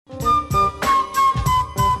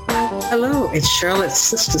Hello, it's Charlotte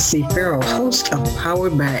Sister C. Farrell, host of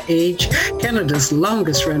Powered by Age, Canada's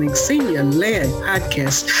longest-running senior-led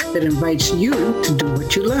podcast that invites you to do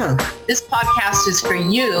what you love. This podcast is for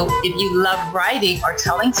you if you love writing or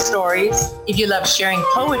telling stories, if you love sharing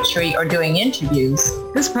poetry or doing interviews.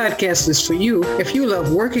 This podcast is for you if you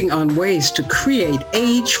love working on ways to create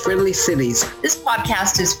age-friendly cities. This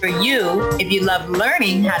podcast is for you if you love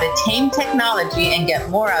learning how to tame technology and get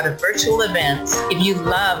more out of virtual events, if you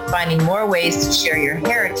love finding more ways to share your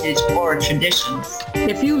heritage or traditions.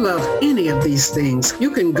 If you love any of these things, you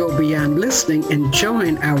can go beyond listening and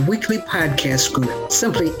join our weekly podcast group.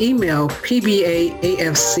 Simply email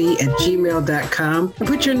pbaafc@gmail.com and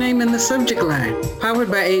put your name in the subject line. Powered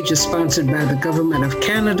by Age is sponsored by the Government of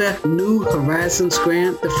Canada, New Horizons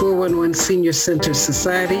Grant, the 411 Senior Center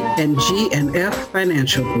Society, and G&F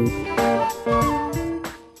Financial Group.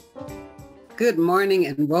 Good morning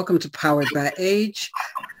and welcome to Powered by Age,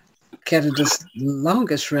 Canada's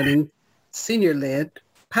longest-running senior-led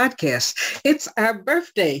podcast. It's our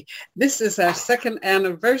birthday. This is our second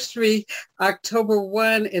anniversary, October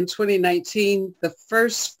 1 in 2019. The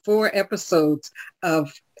first 4 episodes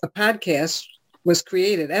of a podcast was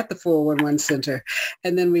created at the 411 Center.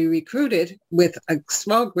 And then we recruited with a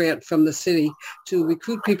small grant from the city to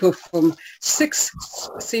recruit people from 6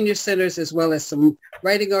 senior centers as well as some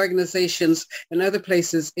writing organizations and other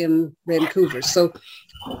places in Vancouver. So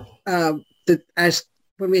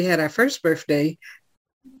when we had our first birthday,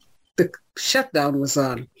 the shutdown was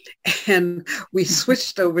on and we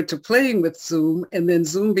switched over to playing with Zoom, and then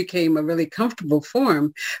Zoom became a really comfortable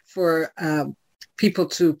forum for people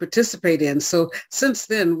to participate in. So since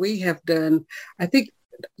then we have done, I think,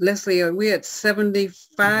 Leslie, are we at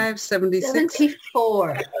 75, 76?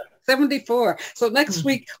 74. So next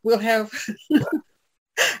week we'll have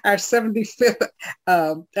our 75th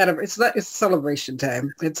anniversary. It's celebration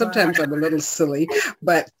time. And sometimes I'm a little silly,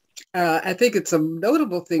 but I think it's a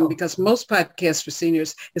notable thing because most podcasts for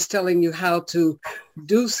seniors is telling you how to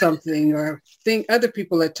do something or think other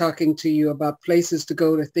people are talking to you about places to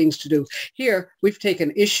go or things to do. Here, we've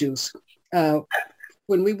taken issues.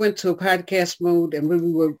 When we went to a podcast mode and when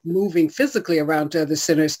we were moving physically around to other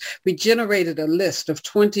centers, we generated a list of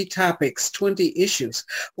 20 topics, 20 issues.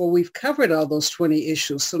 Well, we've covered all those 20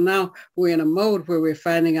 issues. So now we're in a mode where we're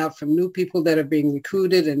finding out from new people that are being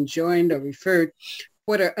recruited and joined or referred,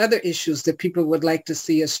 what are other issues that people would like to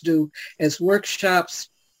see us do as workshops,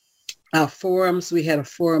 forums. We had a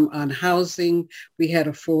forum on housing. We had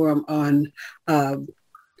a forum on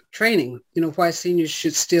training, why seniors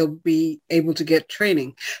should still be able to get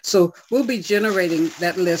training. So we'll be generating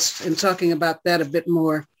that list and talking about that a bit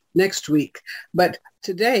more next week. But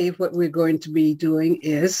today, what we're going to be doing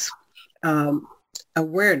is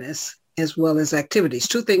awareness as well as activities.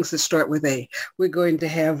 2 things that start with A. We're going to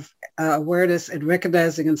have awareness and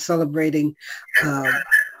recognizing and celebrating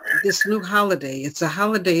this new holiday. It's a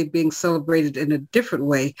holiday being celebrated in a different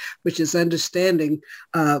way, which is understanding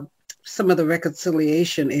some of the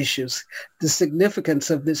reconciliation issues, the significance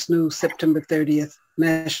of this new September 30th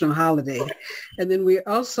national holiday. And then we're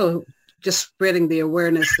also just spreading the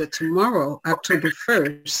awareness that tomorrow, October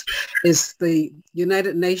 1st, is the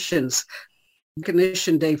United Nations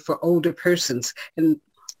Recognition Day for Older Persons. And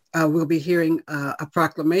we'll be hearing a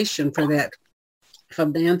proclamation for that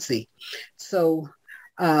from Nancy. So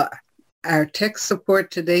our tech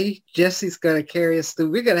support today, Jesse's going to carry us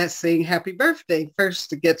through. We're going to sing Happy Birthday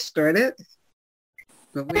first to get started.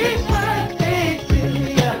 But Happy birthday to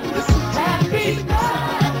you. Happy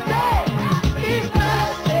birthday. Happy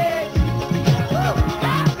birthday to you.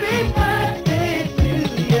 Happy birthday to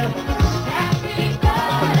you. Happy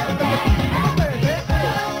birthday. Happy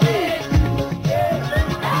birthday to you.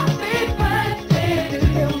 Happy birthday to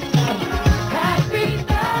you. Happy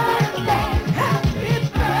birthday. Happy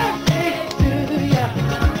birthday to you.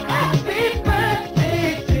 Happy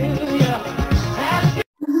birthday to you.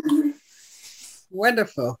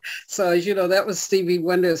 Wonderful. So as you know, that was Stevie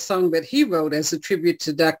Wonder's song that he wrote as a tribute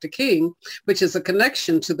to Dr. King, which is a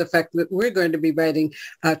connection to the fact that we're going to be writing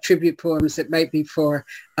tribute poems that might be for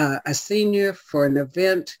a senior, for an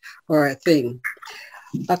event, or a thing.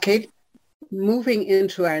 Okay, moving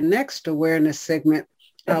into our next awareness segment,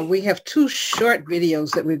 we have 2 short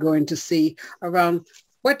videos that we're going to see around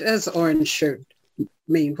what does orange shirt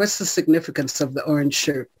mean? What's the significance of the orange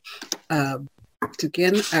shirt?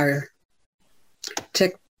 Again, our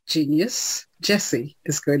tech genius, Jesse,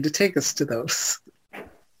 is going to take us to those.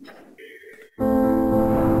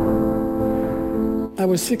 I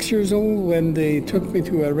was 6 years old when they took me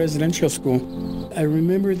to a residential school. I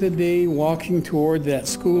remember the day walking toward that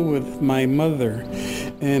school with my mother.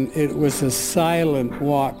 and it was a silent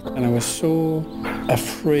walk, and I was so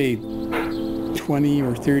afraid. 20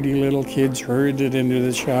 or 30 little kids herded into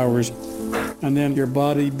the showers, and then your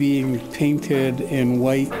body being painted in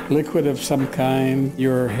white liquid of some kind,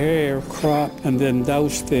 your hair cropped and then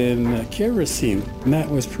doused in kerosene. And that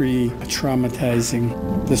was pretty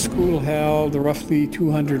traumatizing. The school held roughly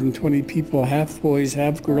 220 people, half boys,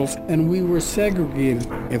 half girls, and we were segregated.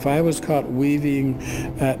 If I was caught waving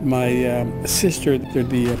at my sister, there'd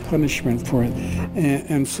be a punishment for it.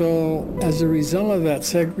 And so as a result of that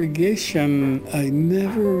segregation, I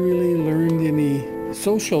never really learned any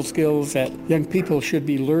social skills that young people should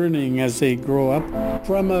be learning as they grow up.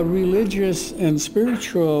 From a religious and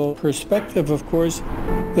spiritual perspective, of course,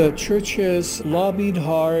 the churches lobbied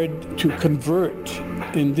hard to convert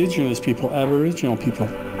indigenous people, Aboriginal people.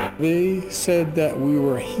 They said that we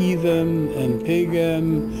were heathen and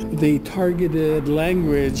pagan. They targeted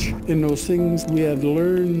language in those things we had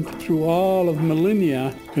learned through all of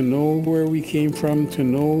millennia to know where we came from, to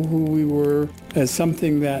know who we were, as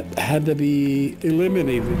something that had to be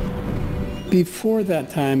eliminated. Before that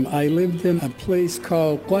time, I lived in a place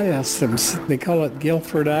called Guayasims. They call it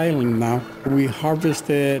Guilford Island now. We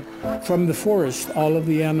harvested from the forest all of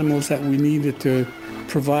the animals that we needed to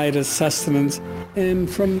provide us sustenance, and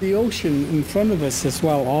from the ocean in front of us as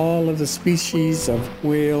well, all of the species of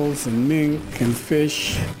whales and mink and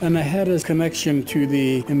fish. And I had a connection to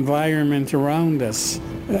the environment around us.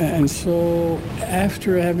 And so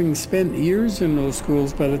after having spent years in those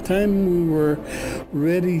schools, by the time we were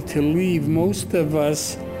ready to leave, most of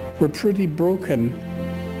us were pretty broken.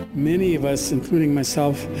 Many of us, including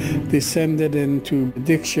myself, descended into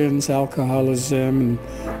addictions, alcoholism,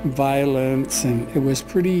 and violence, and it was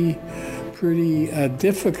pretty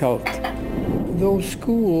difficult. Those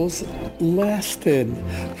schools lasted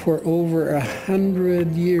for over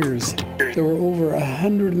 100 years. There were over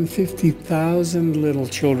 150,000 little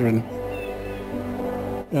children.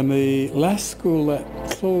 And the last school that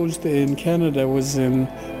closed in Canada was in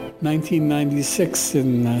 1996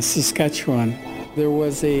 in Saskatchewan. There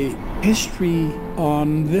was a history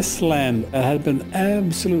on this land that had been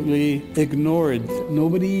absolutely ignored.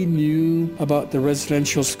 Nobody knew about the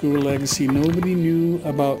residential school legacy. Nobody knew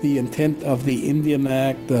about the intent of the Indian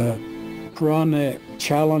Act, the chronic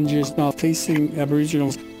challenges now facing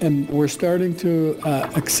Aboriginals. And we're starting to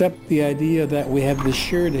accept the idea that we have this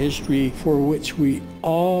shared history for which we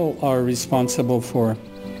all are responsible for.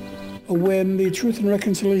 When the Truth and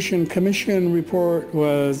Reconciliation Commission report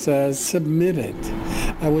was submitted,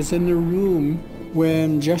 I was in the room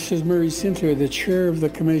when Justice Murray Sinclair, the chair of the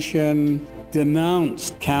commission,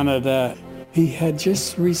 denounced Canada. He had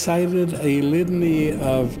just recited a litany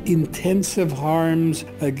of intensive harms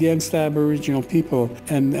against Aboriginal people.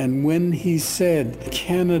 And when he said,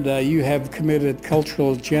 "Canada, you have committed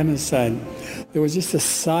cultural genocide," there was just a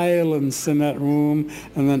silence in that room,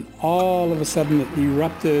 and then all of a sudden it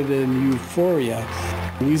erupted in euphoria.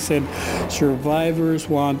 We said, survivors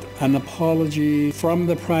want an apology from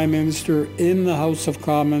the Prime Minister in the House of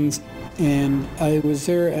Commons. And I was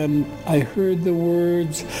there and I heard the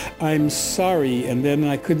words, "I'm sorry," and then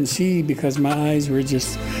I couldn't see because my eyes were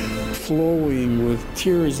just flowing with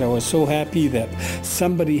tears. I was so happy that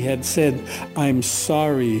somebody had said, "I'm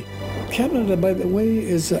sorry." Canada, by the way,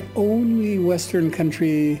 is the only Western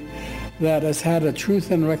country that has had a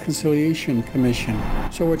Truth and Reconciliation Commission.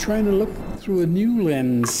 So we're trying to look through a new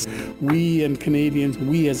lens. We and Canadians,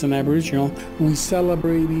 we as an Aboriginal, we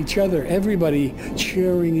celebrate each other, everybody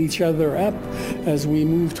cheering each other up as we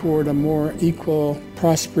move toward a more equal,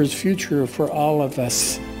 prosperous future for all of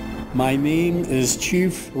us. My name is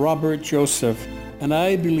Chief Robert Joseph, and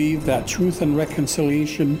I believe that Truth and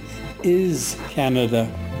Reconciliation is Canada.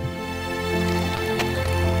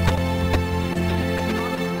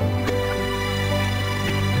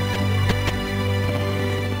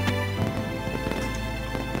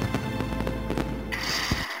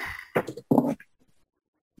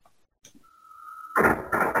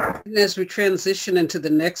 And as we transition into the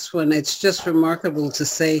next one, it's just remarkable to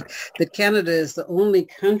say that Canada is the only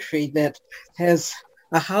country that has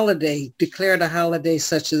a holiday, declared a holiday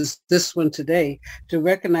such as this one today, to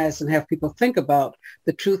recognize and have people think about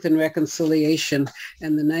the Truth and Reconciliation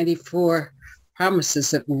and the 94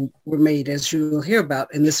 promises that were made, as you will hear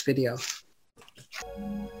about in this video.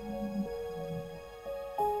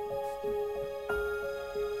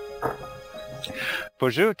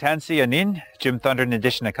 Bonjour, Tansi Anin, Jim Thunder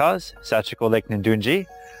Nidishnakaz, Sachiko Lake Ndunji.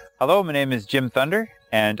 Hello, my name is Jim Thunder,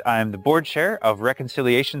 and I'm the board chair of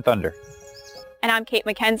Reconciliation Thunder. And I'm Kate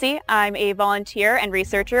McKenzie. I'm a volunteer and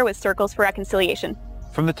researcher with Circles for Reconciliation.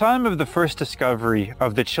 From the time of the first discovery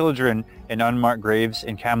of the children in unmarked graves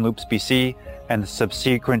in Kamloops, BC, and the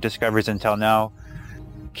subsequent discoveries until now,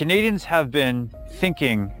 Canadians have been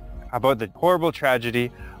thinking about the horrible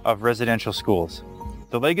tragedy of residential schools.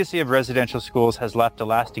 The legacy of residential schools has left a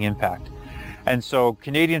lasting impact. And so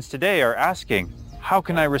Canadians today are asking, how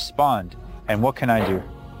can I respond and what can I do?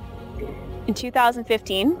 In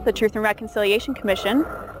 2015, the Truth and Reconciliation Commission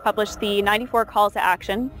published the 94 calls to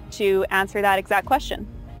action to answer that exact question.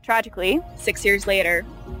 Tragically, 6 years later,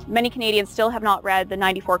 many Canadians still have not read the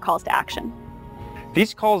 94 calls to action.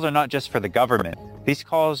 These calls are not just for the government. These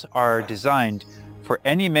calls are designed for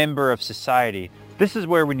any member of society. This is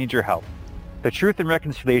where we need your help. The Truth and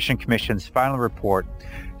Reconciliation Commission's final report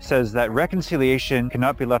says that reconciliation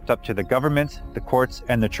cannot be left up to the government, the courts,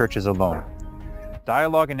 and the churches alone.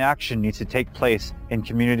 Dialogue and action needs to take place in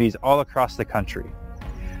communities all across the country.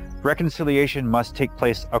 Reconciliation must take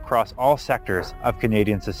place across all sectors of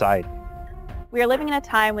Canadian society. We are living in a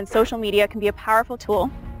time when social media can be a powerful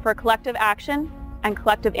tool for collective action and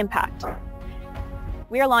collective impact.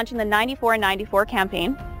 We are launching the 94-94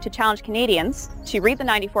 campaign to challenge Canadians to read the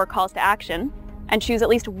 94 calls to action and choose at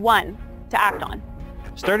least one to act on.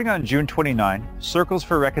 Starting on June 29, Circles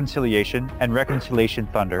for Reconciliation and Reconciliation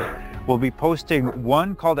Thunder will be posting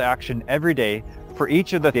one call to action every day for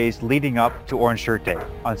each of the days leading up to Orange Shirt Day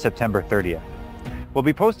on September 30th. We'll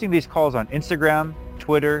be posting these calls on Instagram,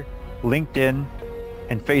 Twitter, LinkedIn,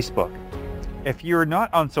 and Facebook. If you're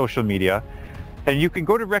not on social media, then you can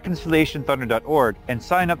go to reconciliationthunder.org and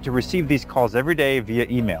sign up to receive these calls every day via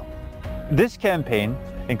email. This campaign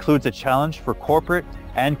includes a challenge for corporate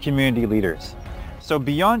and community leaders. So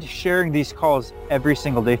beyond sharing these calls every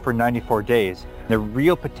single day for 94 days, the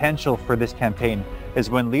real potential for this campaign is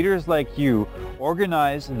when leaders like you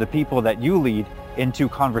organize the people that you lead into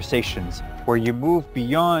conversations where you move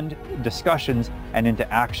beyond discussions and into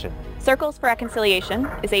action. Circles for Reconciliation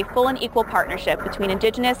is a full and equal partnership between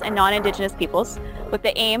Indigenous and non-Indigenous peoples with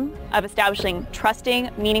the aim of establishing trusting,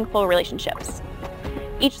 meaningful relationships.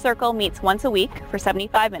 Each circle meets once a week for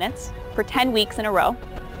 75 minutes for 10 weeks in a row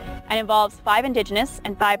and involves 5 Indigenous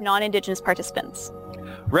and 5 non-Indigenous participants.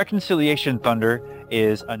 Reconciliation Thunder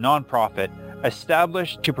is a nonprofit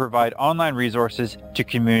established to provide online resources to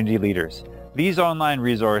community leaders. These online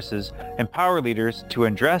resources empower leaders to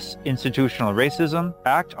address institutional racism,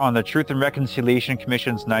 act on the Truth and Reconciliation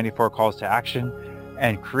Commission's 94 calls to action,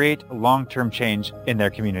 and create long-term change in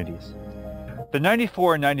their communities. The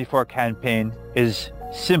 94-94 campaign is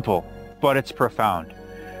simple, but it's profound.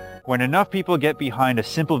 When enough people get behind a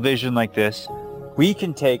simple vision like this, we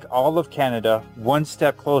can take all of Canada one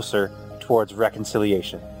step closer towards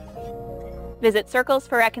reconciliation. Visit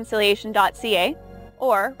circlesforreconciliation.ca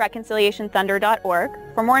or reconciliationthunder.org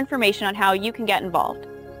for more information on how you can get involved.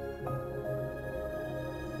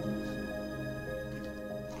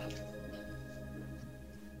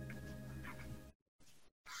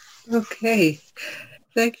 Okay,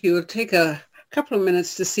 thank you. We'll take a couple of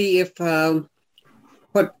minutes to see if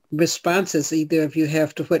what responses either of you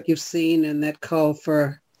have to what you've seen in that call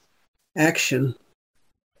for action.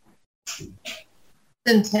 It's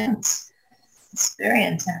intense. It's very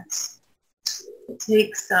intense. It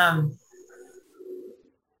takes some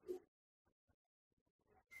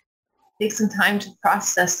time to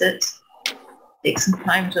process it. Takes some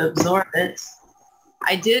time to absorb it.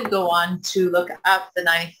 I did go on to look up the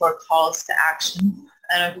 94 calls to action.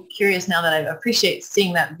 And I'm curious now that I appreciate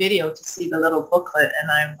seeing that video to see the little booklet, and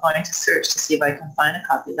I'm going to search to see if I can find a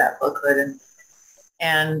copy of that booklet.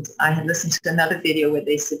 And I had listened to another video where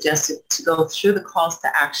they suggested to go through the calls to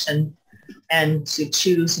action and to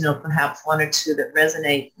choose, perhaps one or two that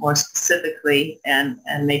resonate more specifically and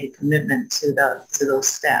make a commitment to those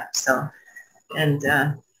steps. So, and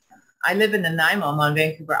I live in Nanaimo. I'm on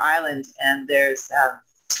Vancouver Island, and there's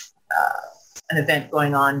an event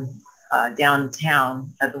going on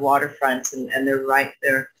downtown at the waterfront, and they're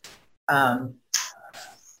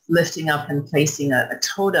lifting up and placing a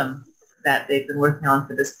totem that they've been working on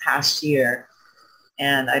for this past year.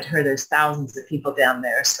 And I'd heard there's thousands of people down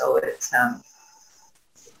there, so it's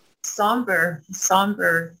somber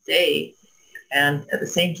day, and at the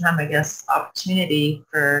same time, I guess, opportunity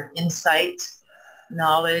for insight,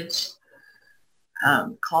 knowledge,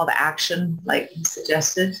 call to action, like you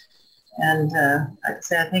suggested. And I'd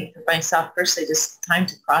say I think for myself personally, just time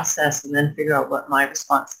to process and then figure out what my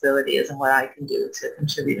responsibility is and what I can do to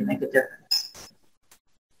contribute and make a difference.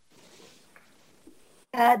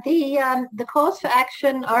 The calls for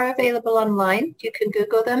action are available online. You can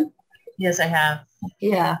Google them. Yes, I have.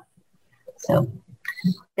 Yeah. So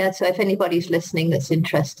if anybody's listening that's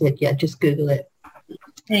interested, just Google it.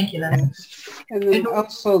 Thank you, Lenny. And then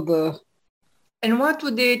also the And what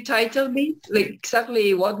would the title be? Like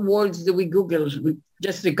exactly what words do we Google?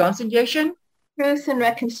 Just reconciliation? Truth and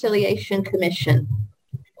Reconciliation Commission.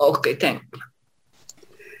 Okay, thank you.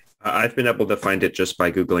 I've been able to find it just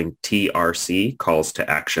by Googling TRC, calls to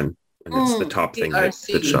action. And it's the top thing that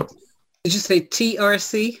TRC. shows up. did you say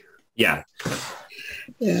TRC? Yeah.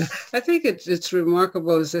 Yeah, I think it's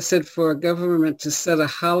remarkable, as I said, for a government to set a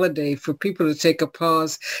holiday for people to take a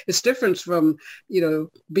pause. It's different from,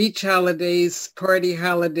 beach holidays, party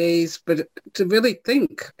holidays, but to really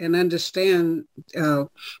think and understand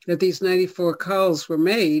that these 94 calls were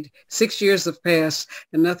made, 6 years have passed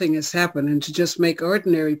and nothing has happened, and to just make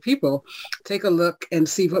ordinary people take a look and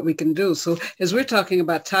see what we can do. So as we're talking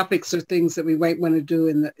about topics or things that we might want to do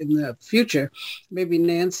in the future, maybe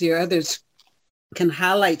Nancy or others can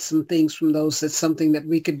highlight some things from those. That's something that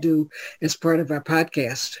we could do as part of our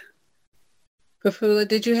podcast. Prafula,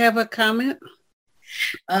 did you have a comment?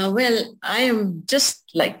 Well, I am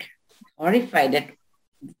just like horrified at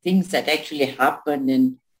things that actually happen.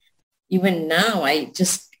 And even now, I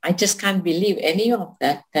just can't believe any of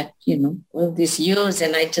that, all these years.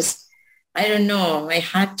 And I don't know, my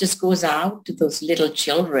heart just goes out to those little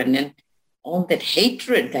children and all that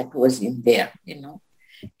hatred that was in there,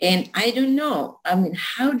 And I don't know, I mean,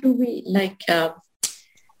 how do we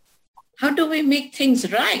make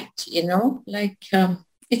things right,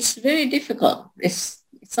 it's very difficult. It's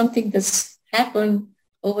something that's happened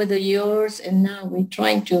over the years, and now we're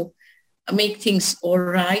trying to make things all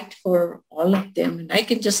right for all of them. And I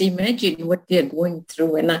can just imagine what they're going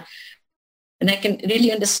through, and I can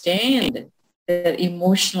really understand their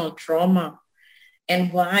emotional trauma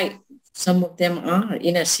and why some of them are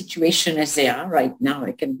in a situation as they are right now.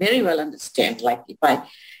 I can very well understand, like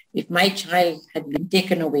if my child had been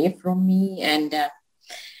taken away from me, and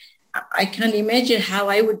I can't imagine how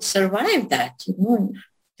I would survive that.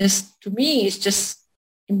 Just to me, it's just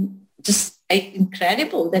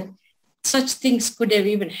incredible that such things could have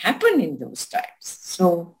even happened in those times.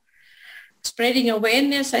 So spreading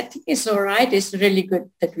awareness, I think is all right. It's really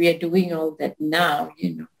good that we are doing all that now,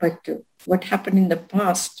 but what happened in the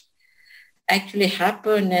past actually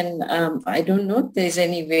happened, and I don't know if there's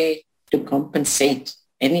any way to compensate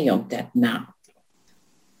any of that now.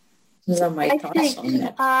 Those are my thoughts on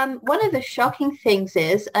that. One of the shocking things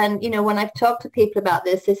is, and when I've talked to people about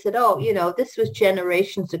this, they said, this was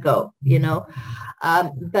generations ago,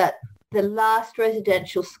 but the last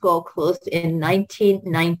residential school closed in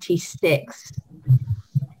 1996.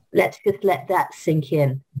 Let's just let that sink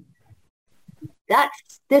in.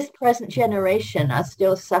 This present generation are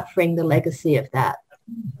still suffering the legacy of that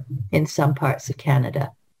in some parts of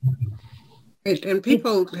Canada. Right. And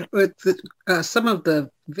people with some of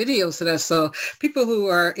the videos that I saw, people who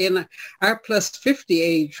are in our plus 50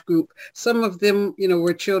 age group, some of them,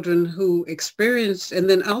 were children who experienced and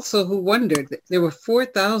then also who wondered. There were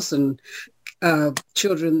 4,000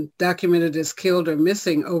 children documented as killed or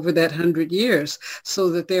missing over that 100 years,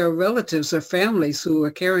 so that there are relatives or families who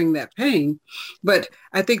are carrying that pain. But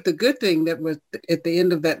I think the good thing that was at the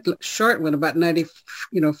end of that short one, about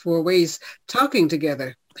 94 ways, talking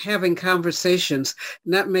together, having conversations,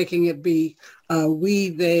 not making it be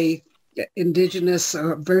we, they, Indigenous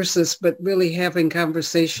versus, but really having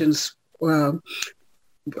conversations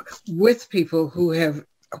with people who are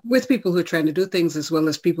trying to do things, as well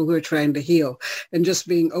as people who are trying to heal, and just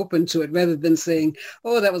being open to it rather than saying,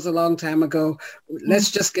 oh, that was a long time ago.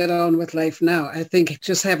 Let's just get on with life now. I think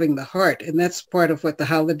just having the heart, and that's part of what the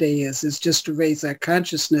holiday is just to raise our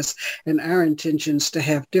consciousness and our intentions to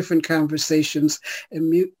have different conversations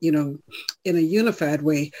and, in a unified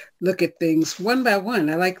way, look at things one by one.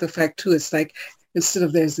 I like the fact too, it's like, instead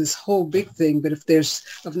of there's this whole big thing, but if there's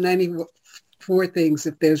of 94 things,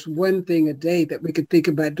 if there's one thing a day that we could think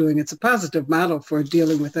about doing, it's a positive model for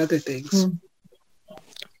dealing with other things.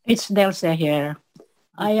 It's Delsa here.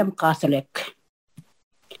 I am Catholic.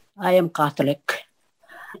 I've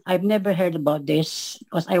never heard about this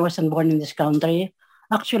because I wasn't born in this country.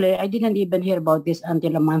 Actually, I didn't even hear about this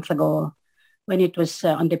until a month ago when it was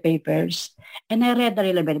on the papers. And I read a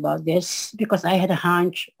little bit about this because I had a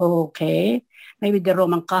hunch, okay, maybe the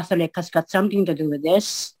Roman Catholic has got something to do with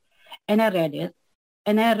this. And I read it.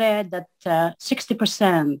 And I read that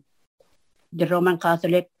 60% the Roman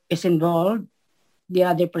Catholic is involved. The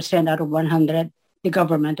other percent out of 100, the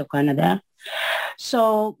government of Canada.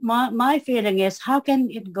 So my feeling is, how can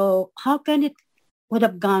it would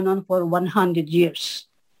have gone on for 100 years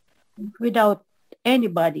without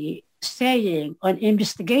anybody saying or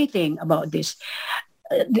investigating about this?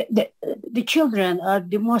 The children are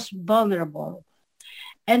the most vulnerable.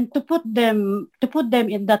 and to put them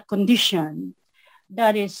in that condition,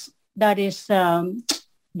 that is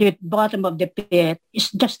the bottom of the pit, is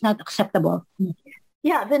just not acceptable.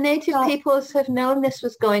 Yeah, the native peoples have known this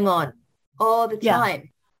was going on all the time.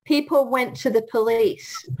 People went to the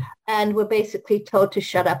police and were basically told to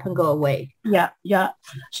shut up and go away. Yeah.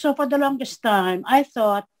 So for the longest time, I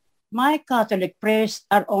thought my Catholic priests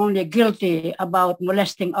are only guilty about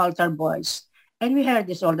molesting altar boys. And we heard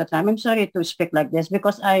this all the time. I'm sorry to speak like this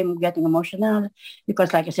because I'm getting emotional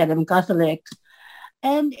because, like I said, I'm Catholic.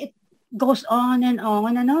 And it goes on and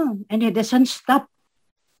on and on. And it doesn't stop.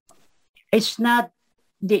 It's not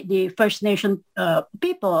the First Nation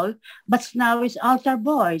people, but now it's altar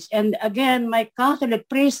boys. And again, my Catholic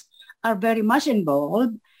priests are very much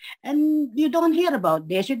involved. And you don't hear about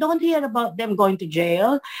this. You don't hear about them going to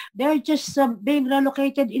jail. They're just being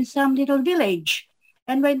relocated in some little village.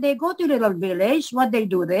 And when they go to little village, what they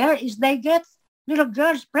do there is they get little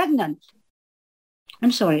girls pregnant.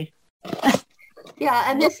 I'm sorry.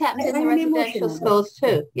 Yeah, and this happens in the residential schools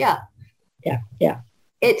too. Yeah.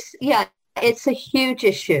 It's a huge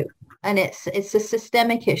issue, and it's a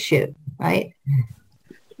systemic issue, right?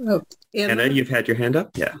 Oh, Anna, you've had your hand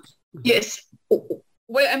up? Yeah. Yes.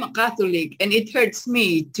 Well, I'm a Catholic, and it hurts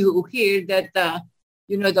me to hear that,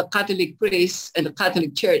 the Catholic priest and the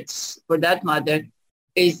Catholic Church, for that matter,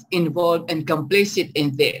 is involved and complicit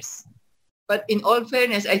in this. But in all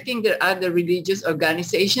fairness, I think there are other religious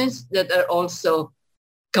organizations that are also,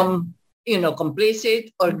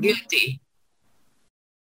 complicit or guilty.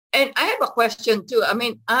 And I have a question too. I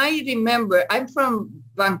mean, I remember, I'm from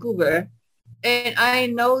Vancouver, and I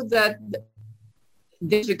know that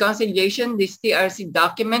this reconciliation, this TRC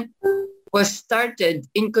document, was started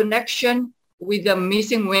in connection with the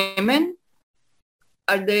missing women.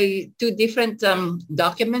 Are they two different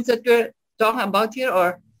documents that we're talking about here,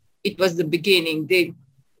 or it was the beginning, the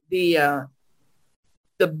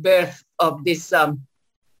birth of this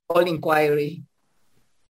whole inquiry?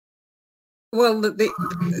 Well,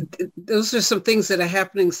 those are some things that are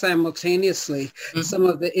happening simultaneously. Mm-hmm. Some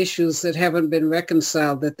of the issues that haven't been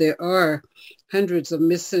reconciled, that there are hundreds of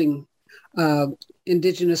missing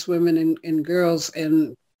Indigenous women and girls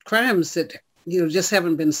and crimes that, just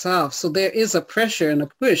haven't been solved. So there is a pressure and a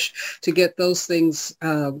push to get those things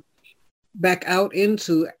back out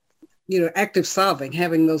into, active solving,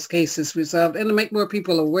 having those cases resolved and to make more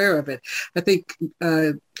people aware of it. I think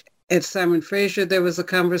at Simon Fraser, there was a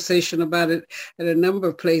conversation about it at a number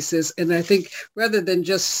of places. And I think rather than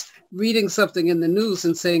just reading something in the news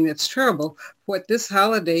and saying it's terrible, what this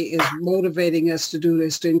holiday is motivating us to do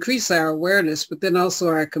is to increase our awareness, but then also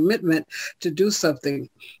our commitment to do something.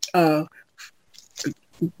 The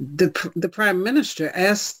Prime Minister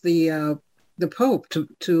asked the Pope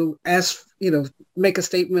to ask, make a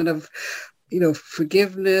statement of,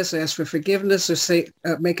 forgiveness, ask for forgiveness or say,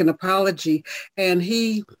 make an apology. And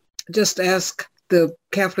he just asked the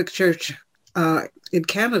Catholic Church in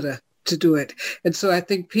Canada to do it. And so I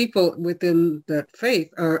think people within that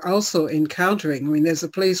faith are also encountering, there's a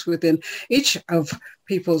place within each of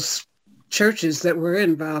people's churches that were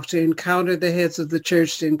involved to encounter the heads of the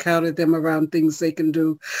church, to encounter them around things they can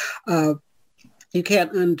do. You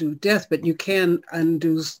can't undo death, but you can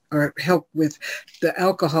undo or help with the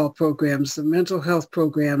alcohol programs, the mental health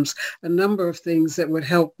programs, a number of things that would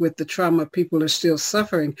help with the trauma people are still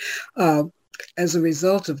suffering as a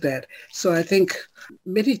result of that. So I think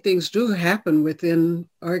many things do happen within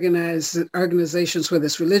organizations, whether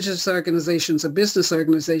it's religious organizations or business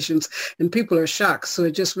organizations, and people are shocked. So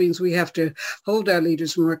it just means we have to hold our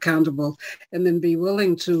leaders more accountable and then be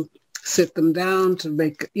willing to sit them down to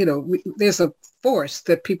make, there's a force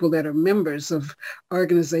that people that are members of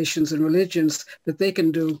organizations and religions that they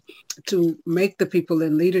can do to make the people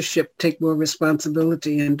in leadership take more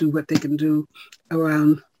responsibility and do what they can do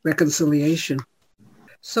around reconciliation.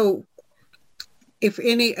 So if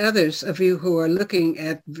any others of you who are looking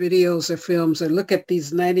at videos or films or look at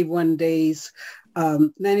these 91 days,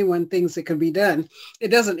 91 things that can be done, it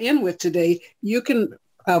doesn't end with today. You can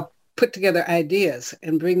put together ideas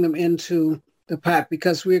and bring them into the pot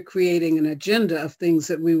because we're creating an agenda of things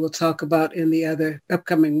that we will talk about in the other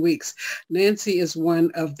upcoming weeks. Nancy is one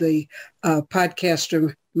of the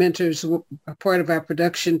podcaster mentors, a part of our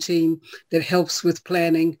production team that helps with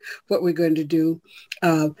planning what we're going to do.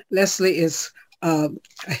 Leslie is a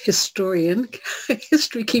historian, a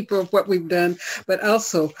history keeper of what we've done, but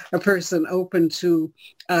also a person open to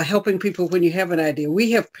helping people when you have an idea. We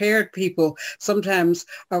have paired people sometimes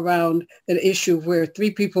around an issue where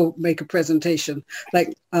 3 people make a presentation.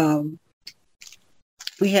 Like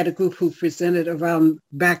we had a group who presented around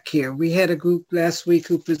back care. We had a group last week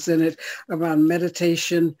who presented around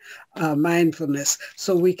meditation, mindfulness.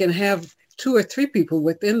 So we can have 2 or 3 people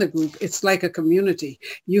within the group. It's like a community.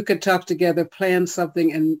 You could talk together, plan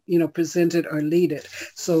something, and present it or lead it.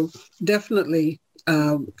 So definitely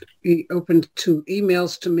be open to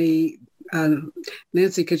emails to me.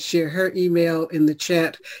 Nancy could share her email in the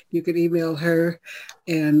chat. You could email her.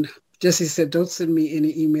 And Jessie said, don't send me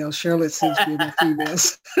any emails. Charlotte sends me enough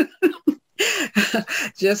emails.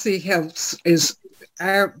 Jessie the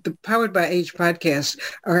Powered by Age podcast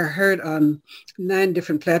are heard on 9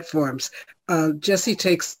 different platforms. Jessie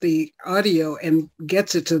takes the audio and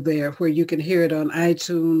gets it to there where you can hear it on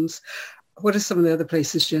iTunes. What are some of the other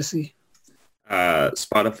places, Jessie?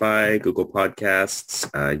 Spotify, Google Podcasts,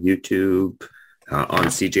 YouTube, on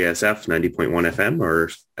CJSF 90.1 FM, or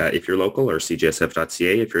if you're local, or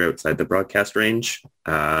cjsf.ca if you're outside the broadcast range.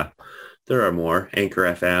 There are more. Anchor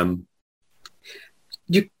FM.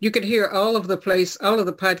 You can hear all of the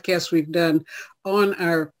podcasts we've done on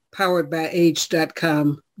our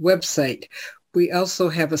poweredbyage.com website. We also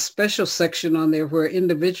have a special section on there where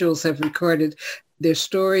individuals have recorded their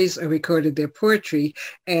stories or recorded their poetry,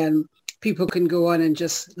 and people can go on and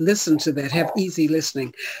just listen to that, have easy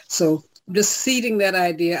listening. So just seeding that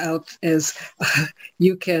idea out as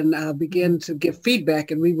you can begin to give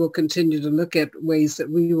feedback, and we will continue to look at ways that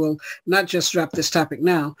we will not just drop this topic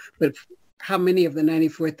now, but how many of the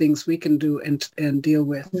 94 things we can do and deal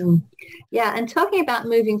with. Yeah, and talking about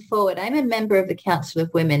moving forward, I'm a member of the Council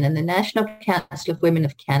of Women and the National Council of Women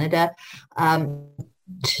of Canada.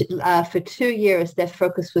 For 2 years, their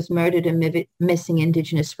focus was murdered and missing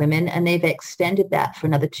Indigenous women, and they've extended that for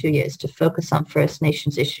another 2 years to focus on First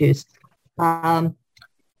Nations issues. I'm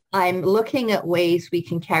looking at ways we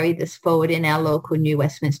can carry this forward in our local New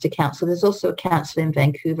Westminster Council. There's also a council in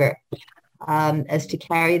Vancouver as to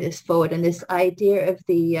carry this forward. And this idea of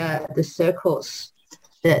the circles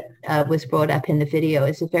that was brought up in the video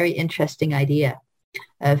is a very interesting idea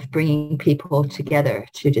of bringing people together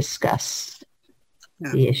to discuss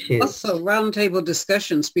the issues. Also roundtable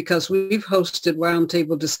discussions, because we've hosted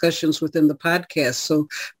roundtable discussions within the podcast. So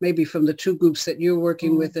maybe from the 2 groups that you're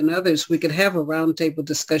working with and others, we could have a roundtable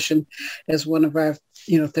discussion as one of our,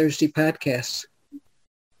 Thursday podcasts.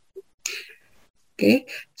 Okay,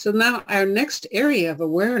 so now our next area of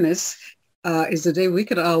awareness is a day we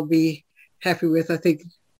could all be happy with. I think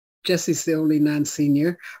Jesse's the only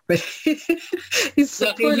non-senior, but he's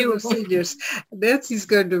supportive of seniors. Nancy's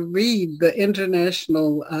going to read the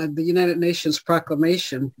the United Nations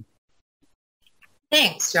proclamation.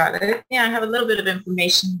 Thanks, Charlotte. Yeah, I have a little bit of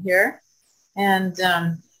information here. And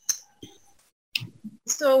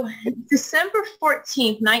so December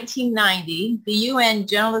 14th, 1990, the UN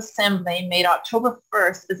General Assembly made October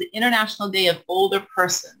 1st as the International Day of Older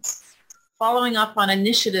Persons, following up on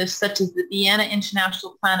initiatives such as the Vienna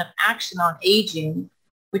International Plan of Action on Aging,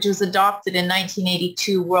 which was adopted in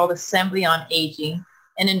 1982 World Assembly on Aging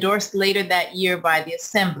and endorsed later that year by the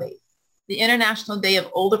Assembly. The International Day of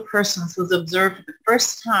Older Persons was observed for the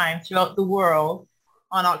first time throughout the world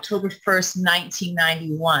on October 1st,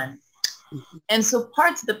 1991. And so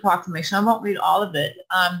parts of the proclamation, I won't read all of it,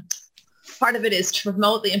 part of it is to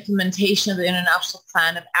promote the implementation of the International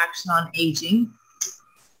Plan of Action on Aging,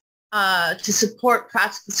 to support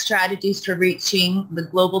practical strategies for reaching the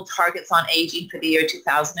global targets on aging for the year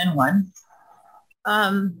 2001,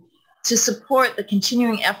 to support the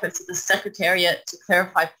continuing efforts of the Secretariat to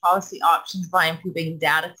clarify policy options by improving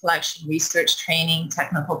data collection, research, training,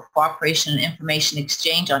 technical cooperation, and information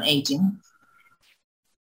exchange on aging,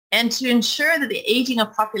 and to ensure that the aging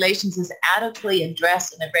of populations is adequately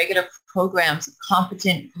addressed in the regular programs of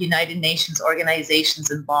competent United Nations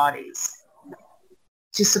organizations and bodies,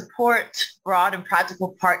 to support broad and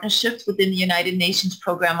practical partnerships within the United Nations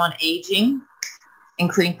Program on Aging,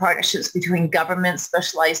 including partnerships between governments,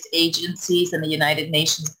 specialized agencies, and the United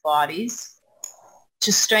Nations bodies,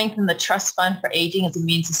 to strengthen the Trust Fund for Aging as a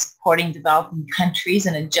means of supporting developing countries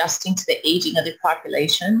and adjusting to the aging of their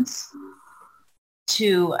populations,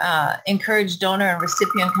 to encourage donor and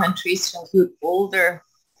recipient countries to include older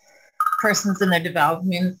persons in their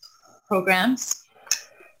development programs.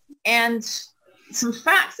 And some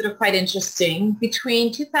facts that are quite interesting.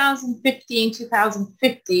 Between 2050 and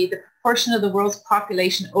 2050, the proportion of the world's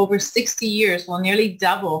population over 60 years will nearly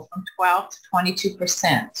double from 12 to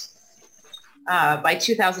 22%. By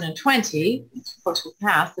 2020, of course we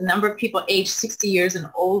passed, the number of people aged 60 years and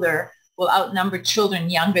older will outnumber children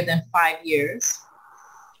younger than 5 years.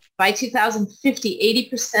 By 2050,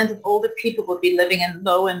 80% of older people will be living in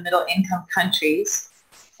low and middle income countries.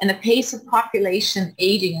 And the pace of population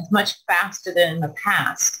aging is much faster than in the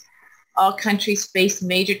past. All countries face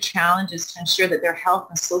major challenges to ensure that their health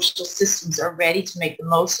and social systems are ready to make the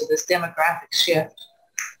most of this demographic shift.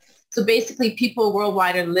 So basically, people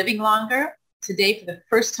worldwide are living longer. Today, for the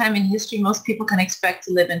first time in history, most people can expect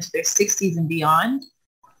to live into their 60s and beyond.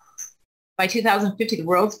 By 2050, the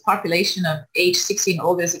world's population of age 60 and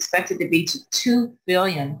older is expected to be to 2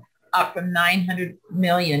 billion, up from 900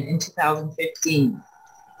 million in 2015.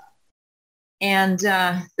 And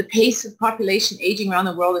the pace of population aging around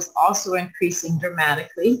the world is also increasing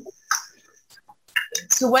dramatically.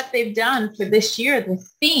 So what they've done for this year, the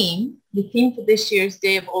theme for this year's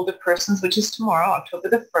Day of Older Persons, which is tomorrow, October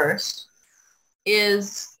the 1st,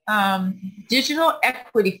 is digital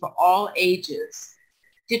equity for all ages.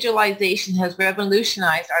 Digitalization has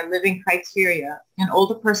revolutionized our living criteria, and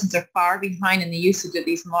older persons are far behind in the usage of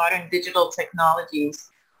these modern digital technologies.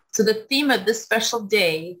 So the theme of this special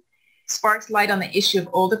day sparks light on the issue of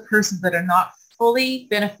older persons that are not fully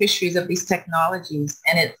beneficiaries of these technologies,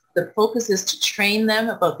 and the focus is to train them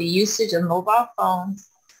about the usage of mobile phones,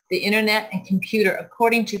 the internet, and computer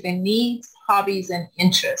according to their needs, hobbies, and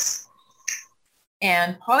interests.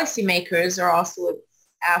 And policymakers are also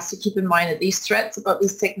asked to keep in mind that these threats about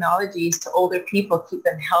these technologies to older people keep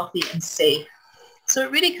them healthy and safe. So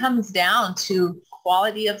it really comes down to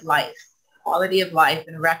quality of life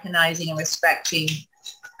and recognizing and respecting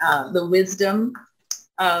the wisdom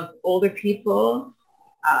of older people,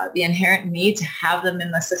 the inherent need to have them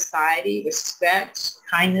in the society, respect,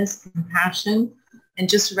 kindness, compassion, and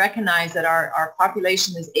just recognize that our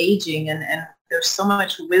population is aging and there's so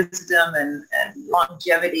much wisdom and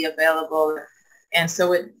longevity available. And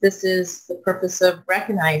so this is the purpose of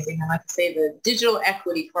recognizing, and like I say, the digital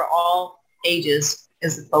equity for all ages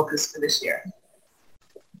is the focus for this year.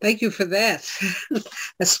 Thank you for that.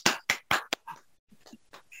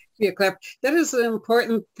 That is an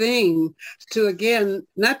important thing to, again,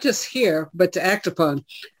 not just hear, but to act upon.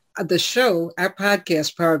 The show, our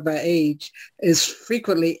podcast, Powered by Age, is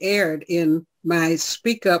frequently aired in my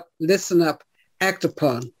Speak Up, Listen Up, Act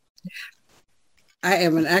Upon. I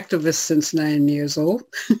am an activist since 9 years old,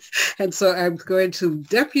 and so I'm going to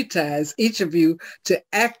deputize each of you to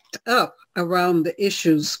act up around the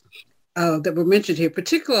issues that were mentioned here,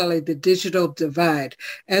 particularly the digital divide.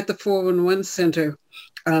 At the 411 Center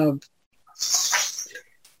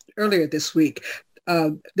earlier this week,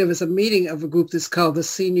 there was a meeting of a group that's called the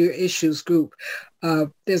Senior Issues Group.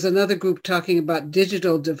 There's another group talking about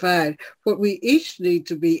digital divide. What we each need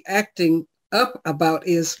to be acting up about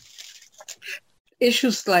is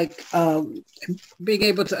issues like being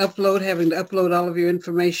able to having to upload all of your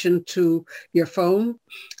information to your phone.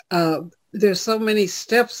 There's so many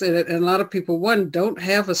steps in it, and a lot of people, one, don't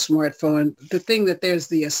have a smartphone. The thing that there's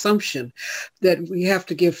the assumption that we have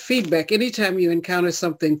to give feedback. Anytime you encounter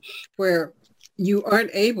something where you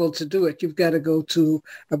aren't able to do it, you've got to go to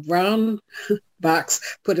a brown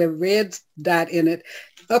box, put a red dot in it,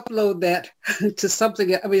 upload that to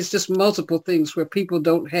something. I mean, it's just multiple things where people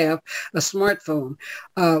don't have a smartphone.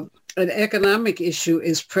 An economic issue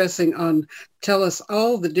is pressing on TELUS,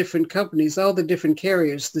 all the different companies, all the different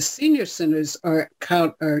carriers. The senior centers are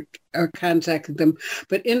contacting them,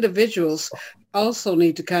 but individuals also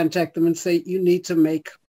need to contact them and say, you need to make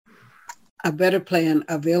a better plan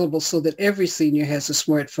available so that every senior has a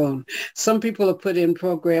smartphone. Some people have put in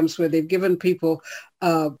programs where they've given people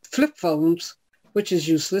flip phones, which is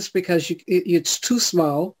useless because it's too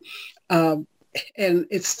small. And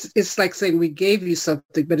it's like saying we gave you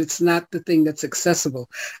something, but it's not the thing that's accessible.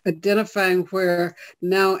 Identifying where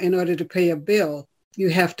now in order to pay a bill, you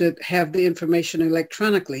have to have the information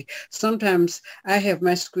electronically. Sometimes I have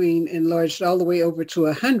my screen enlarged all the way over to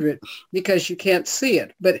 100 because you can't see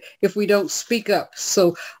it. But if we don't speak up,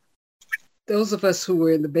 so those of us who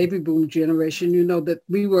were in the baby boom generation, you know that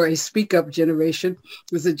we were a speak up generation.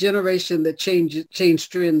 It was a generation that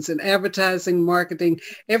changed trends in advertising, marketing,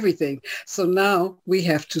 everything. So now we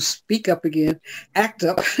have to speak up again, act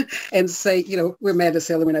up, and say, we're mad as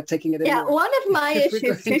hell and we're not taking it anymore. Yeah, one of my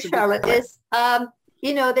issues too, Charlotte, is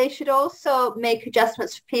they should also make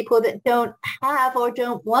adjustments for people that don't have or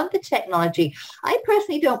don't want the technology. I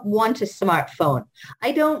personally don't want a smartphone.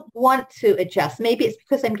 I don't want to adjust. Maybe it's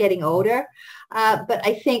because I'm getting older, but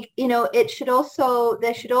I think, there should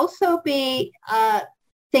also be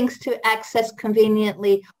things to access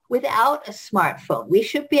conveniently without a smartphone. We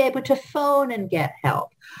should be able to phone and get help.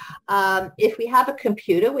 If we have a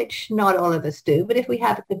computer, which not all of us do, but if we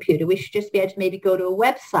have a computer, we should just be able to maybe go to a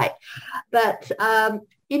website. But,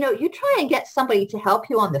 you try and get somebody to help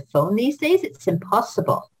you on the phone these days, it's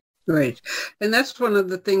impossible. Right. And that's one of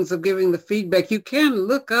the things of giving the feedback. You can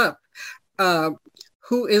look up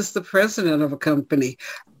who is the president of a company.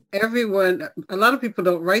 Everyone, a lot of people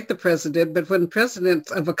don't write the president, but when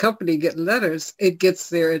presidents of a company get letters, it gets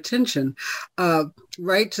their attention.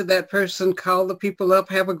 Write to that person, call the people up,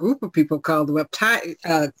 have a group of people call them up.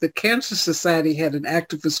 The Cancer Society had an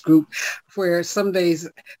activist group where some days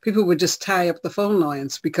people would just tie up the phone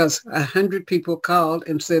lines because 100 people called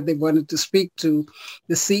and said they wanted to speak to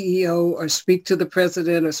the CEO or speak to the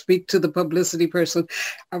president or speak to the publicity person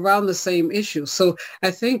around the same issue. So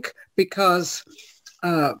I think because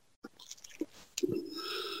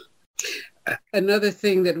another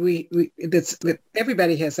thing that that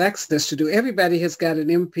everybody has access to do. Everybody has got an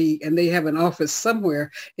MP and they have an office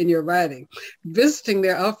somewhere in your riding. Visiting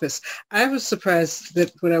their office, I was surprised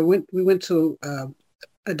that when we went to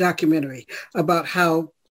a documentary about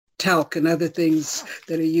how talc and other things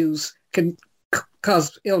that are used can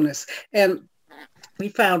cause illness, and we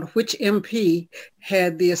found which MP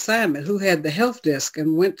had the assignment, who had the health desk,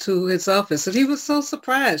 and went to his office. And he was so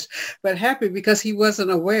surprised, but happy because he wasn't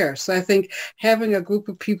aware. So I think having a group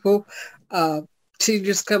of people to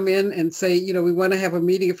just come in and say, we want to have a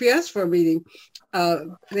meeting. If you ask for a meeting,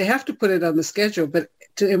 they have to put it on the schedule, but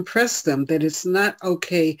to impress them that it's not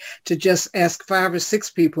okay to just ask 5 or 6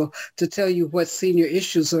 people to tell you what senior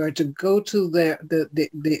issues are, to go to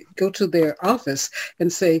their office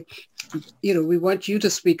and say, we want you to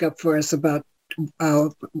speak up for us about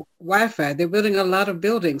Wi-Fi. They're building a lot of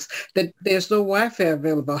buildings that there's no Wi-Fi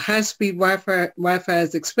available. High-speed Wi-Fi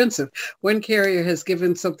is expensive. One carrier has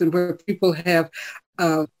given something where people have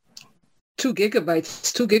 2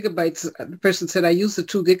 gigabytes. The person said, I used the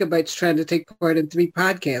 2 gigabytes trying to take part in 3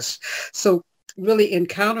 podcasts. So really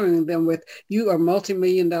encountering them with, you are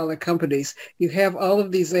multi-million-dollar companies. You have all of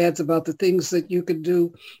these ads about the things that you could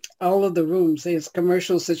do, all of the rooms. There's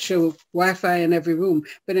commercials that show Wi-Fi in every room,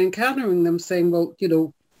 but encountering them saying, well,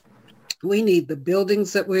 we need the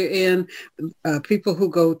buildings that we're in. People who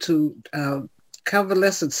go to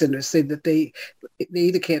convalescent centers say that they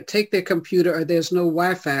either can't take their computer or there's no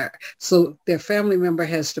Wi-Fi, so their family member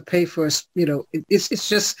has to pay for us. It's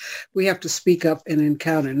just, we have to speak up and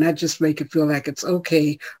encounter, not just make it feel like it's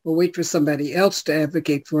okay or wait for somebody else to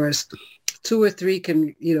advocate for us. 2 or 3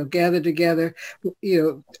 can, gather together.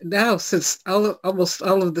 Now since almost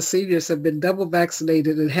all of the seniors have been double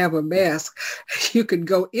vaccinated and have a mask, you can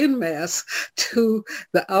go in mass to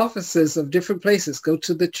the offices of different places, go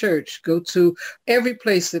to the church, go to every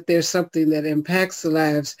place that there's something that impacts the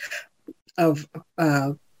lives of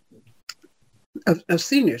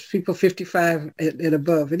seniors, people 55 and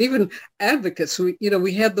above, and even advocates.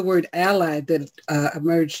 We had the word ally that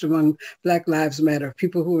emerged among Black Lives Matter.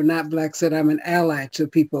 People who are not Black said, I'm an ally to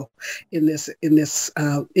people in this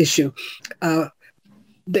issue.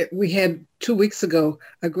 That we had 2 weeks ago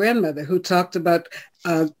a grandmother who talked about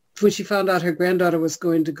when she found out her granddaughter was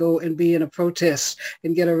going to go and be in a protest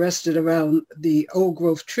and get arrested around the old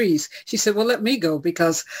growth trees. She said, well, let me go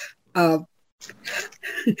because I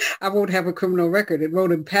won't have a criminal record. It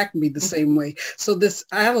won't impact me the same way. So this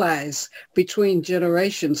allies between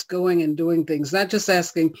generations going and doing things, not just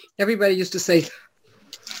asking. Everybody used to say,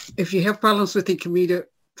 if you have problems with your commuter,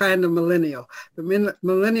 find a millennial. The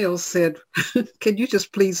millennials said, can you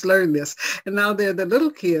just please learn this? And now they're the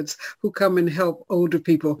little kids who come and help older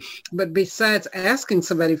people. But besides asking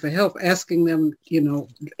somebody for help, asking them,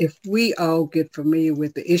 if we all get familiar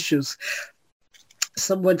with the issues.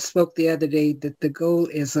 Someone spoke the other day that the goal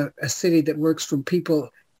is a city that works from people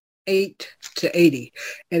 8 to 80.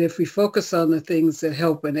 And if we focus on the things that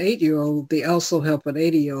help an 8-year-old, they also help an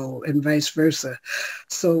 80-year-old and vice versa.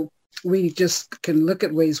 So we just can look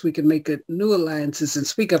at ways we can make new alliances and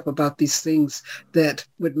speak up about these things that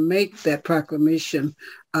would make that proclamation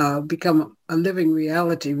become a living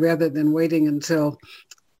reality rather than waiting until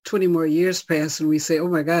 20 more years pass and we say, oh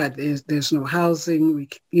my God, there's no housing.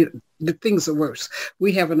 The things are worse.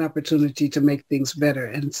 We have an opportunity to make things better.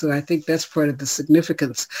 And so I think that's part of the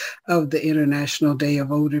significance of the International Day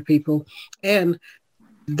of Older People and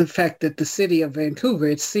the fact that the city of Vancouver,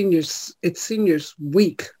 it's seniors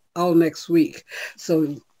week all next week.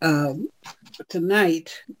 So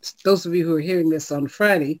tonight, those of you who are hearing this on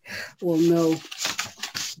Friday will know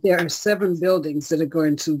there are 7 buildings that are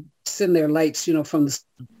going to send their lights, from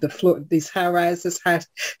the floor, these high rises,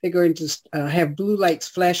 they're going to have blue lights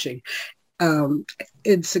flashing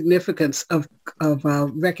in significance of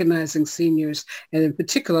recognizing seniors, and in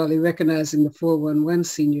particularly recognizing the 411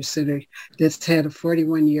 Senior Center that's had a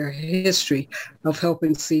 41-year history of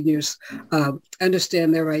helping seniors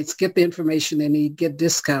understand their rights, get the information they need, get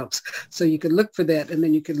discounts. So you can look for that, and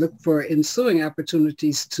then you can look for ensuing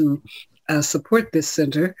opportunities to support this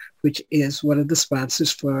center, which is one of the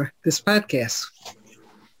sponsors for this podcast.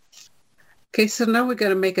 Okay, so now we're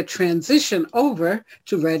going to make a transition over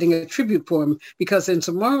to writing a tribute poem, because in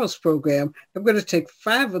tomorrow's program, I'm going to take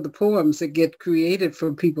 5 of the poems that get created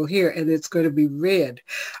from people here, and it's going to be read.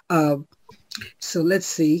 So let's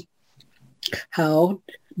see, how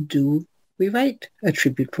do we write a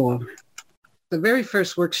tribute poem? The very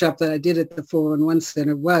first workshop that I did at the 411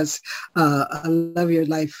 Center was Love Your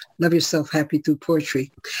Life, Love Yourself Happy Through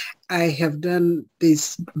Poetry. I have done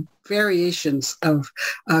these variations of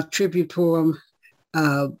tribute poem,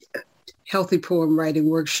 healthy poem writing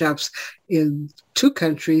workshops in 2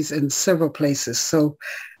 countries and several places. So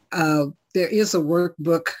there is a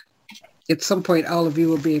workbook. At some point, all of you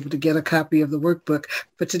will be able to get a copy of the workbook.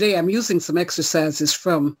 But today I'm using some exercises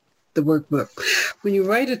from the workbook. When you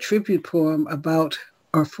write a tribute poem about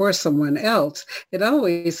or for someone else, it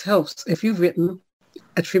always helps if you've written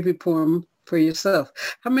a tribute poem for yourself.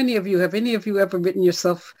 How many of you, have any of you ever written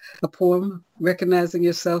yourself a poem, recognizing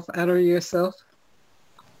yourself, honoring yourself?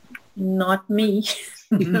 Not me.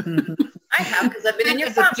 I have, because I've been in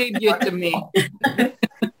your family. Tribute to me.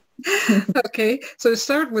 Okay, so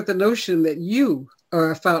start with the notion that you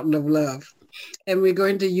are a fountain of love. And we're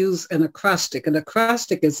going to use an acrostic. An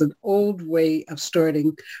acrostic is an old way of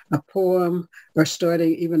starting a poem or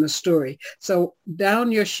starting even a story. So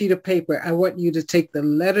down your sheet of paper, I want you to take the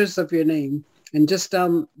letters of your name and just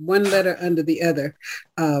down one letter under the other,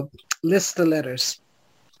 list the letters.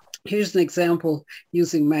 Here's an example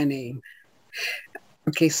using my name.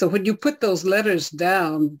 Okay, so when you put those letters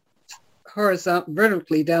down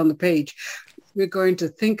vertically down the page, we're going to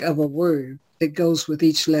think of a word that goes with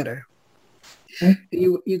each letter.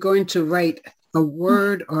 You're going to write a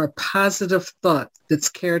word or a positive thought that's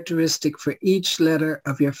characteristic for each letter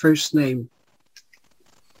of your first name.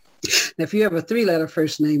 Now, if you have a 3-letter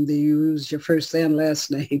first name, then you use your first and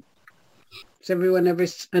last name. Does everyone ever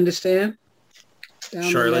understand?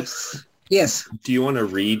 Charlotte? Yes. Do you want to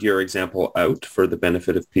read your example out for the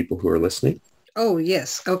benefit of people who are listening? Oh,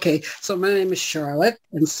 yes. Okay. So my name is Charlotte.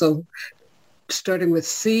 And so starting with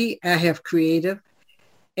C, I have creative.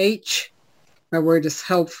 H, my word is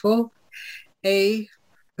helpful. A,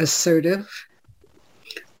 assertive.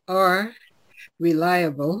 R,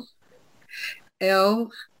 reliable. L,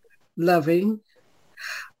 loving.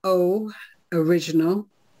 O, original.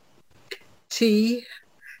 T,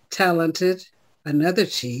 talented. Another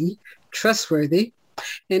T, trustworthy.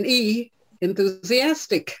 And E,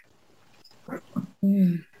 enthusiastic.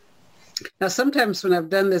 Now, sometimes when I've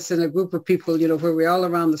done this in a group of people, where we're all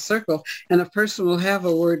around the circle, and a person will have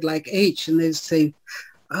a word like H, and they say,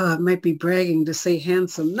 it might be bragging to say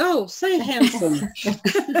handsome. No, say handsome.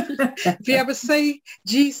 If you ever say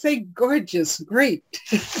G, say gorgeous, great.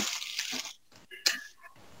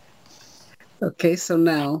 Okay, so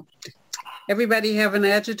now, everybody have an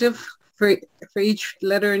adjective for each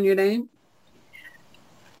letter in your name?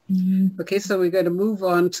 Okay, so we're going to move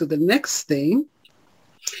on to the next thing.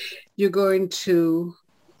 You're going to,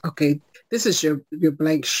 this is your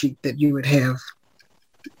blank sheet that you would have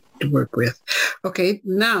to work with. Okay,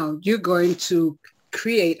 now you're going to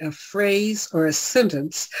create a phrase or a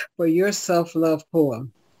sentence for your self-love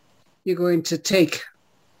poem. You're going to take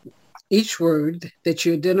each word that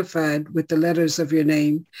you identified with the letters of your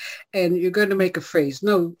name, and you're going to make a phrase.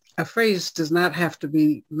 No, a phrase does not have to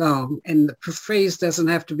be long, and the phrase doesn't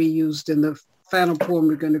have to be used in the final poem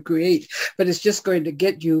you're going to create, but it's just going to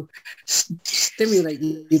get you, stimulate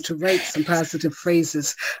you to write some positive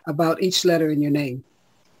phrases about each letter in your name.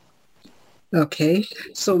 Okay,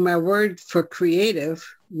 so my word for creative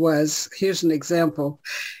was, here's an example,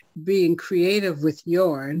 being creative with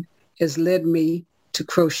yarn has led me to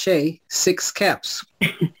crochet 6 caps,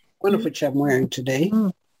 one of which I'm wearing today.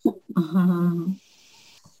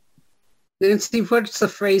 Nancy, what's the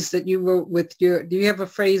phrase that you wrote with do you have a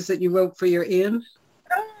phrase that you wrote for your in?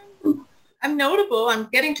 I'm notable. I'm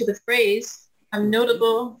getting to the phrase. I'm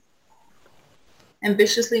notable,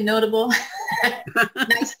 ambitiously notable,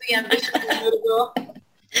 nicely ambitiously notable,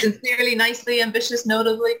 sincerely, nicely, ambitious,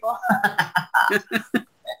 notably,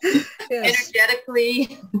 yes.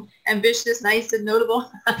 Energetically, ambitious, nice, and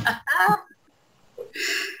notable.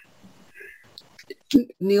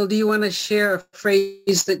 Neil, do you want to share a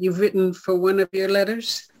phrase that you've written for one of your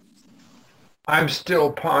letters? I'm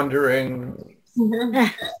still pondering.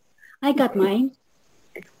 I got mine.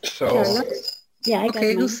 So, Charlotte? Yeah, I got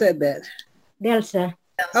Okay, who mine. said that? Delsa.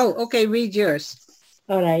 Oh, okay, read yours.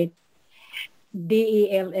 All right.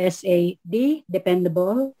 DELSA.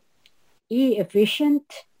 Dependable. E,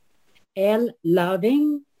 efficient. L,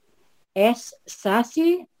 loving. S,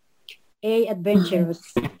 sassy. A,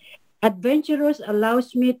 adventurous. Adventurous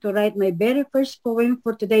allows me to write my very first poem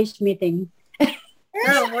for today's meeting.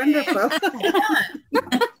 Oh, wonderful.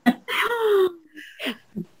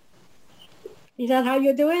 Is that how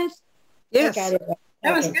you do it? Yes. I got it.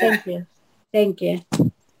 That was Okay, good. thank you. Thank you.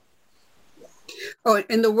 Oh,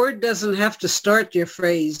 and the word doesn't have to start your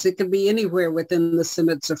phrase. It can be anywhere within the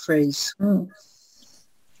sentence or phrase.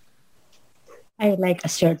 I like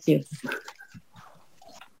assertive.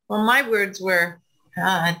 Well, my words were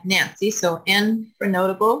Nancy. So N for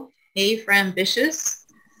notable, A for ambitious,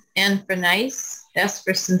 N for nice, S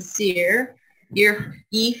for sincere,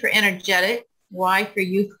 E for energetic, Y for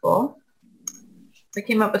youthful. I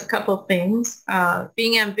came up with a couple of things.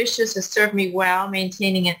 Being ambitious has served me well,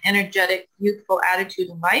 maintaining an energetic, youthful attitude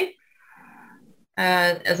in life.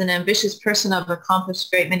 As an ambitious person, I've accomplished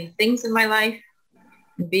great many things in my life.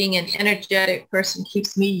 And being an energetic person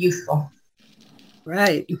keeps me youthful.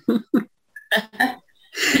 Right.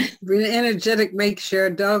 Being energetic makes your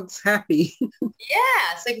dogs happy.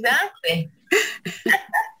 Yes, exactly.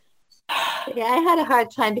 Yeah, I had a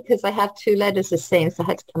hard time because I have two letters the same, so I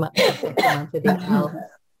had to come up with the L.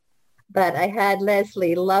 But I had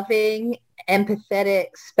Leslie, loving, empathetic,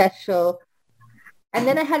 special. And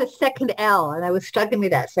then I had a second L, and I was struggling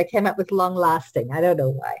with that. So I came up with long lasting. I don't know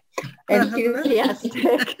why.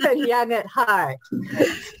 Enthusiastic and young at heart.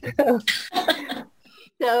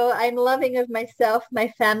 So I'm loving of myself, my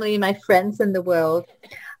family, my friends, and the world.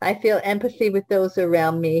 I feel empathy with those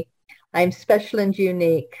around me. I'm special and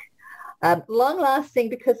unique. Long-lasting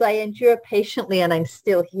because I endure patiently and I'm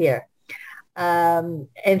still here.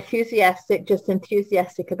 Enthusiastic, just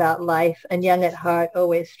enthusiastic about life, and young at heart,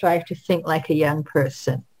 always strive to think like a young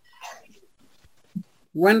person.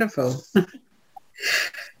 Wonderful.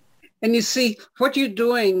 And you see, what you're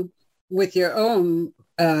doing with your own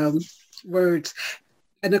words,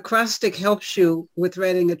 an acrostic helps you with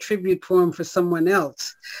writing a tribute poem for someone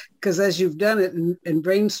else. Because as you've done it and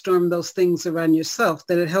brainstorm those things around yourself,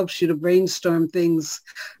 then it helps you to brainstorm things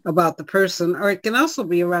about the person, or it can also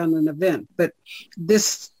be around an event. But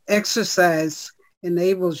this exercise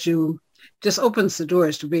enables you, just opens the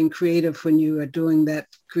doors to being creative when you are doing that,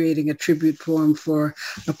 creating a tribute poem for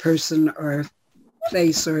a person or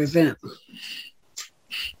place or event.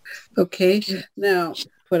 Okay, now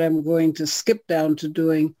what I'm going to skip down to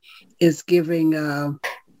doing is giving, I'm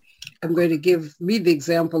going to read the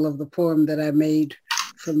example of the poem that I made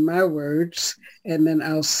from my words, and then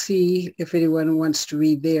I'll see if anyone wants to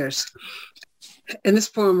read theirs. And this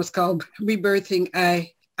poem is called Rebirthing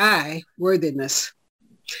I, Worthiness.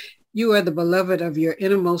 You are the beloved of your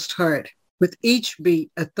innermost heart. With each beat,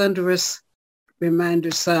 a thunderous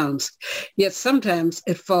reminder sounds, yet sometimes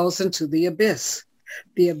it falls into the abyss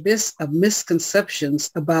of misconceptions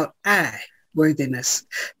about I, worthiness,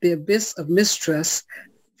 the abyss of mistrust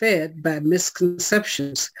fed by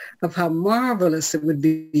misconceptions of how marvelous it would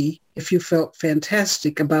be if you felt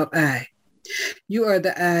fantastic about I. You are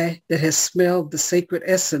the I that has smelled the sacred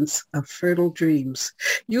essence of fertile dreams.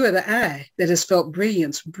 You are the I that has felt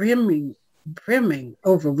brilliance brimming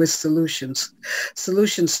over with solutions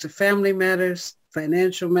to family matters,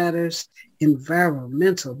 financial matters,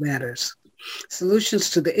 environmental matters, solutions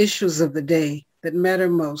to the issues of the day that matter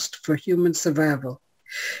most for human survival.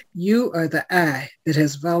 You are the I that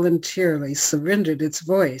has voluntarily surrendered its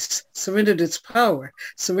voice, surrendered its power,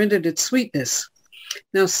 surrendered its sweetness.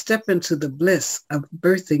 Now step into the bliss of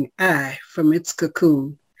birthing I from its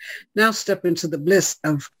cocoon. Now step into the bliss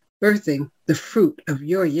of birthing the fruit of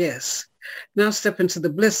your yes. Now step into the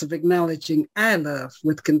bliss of acknowledging I love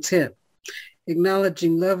with content,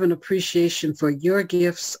 acknowledging love and appreciation for your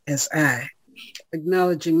gifts as I,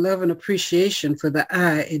 acknowledging love and appreciation for the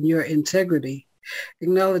I in your integrity,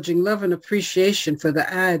 acknowledging love and appreciation for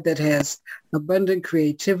the I that has abundant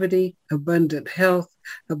creativity, abundant health,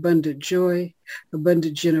 abundant joy,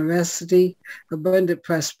 abundant generosity, abundant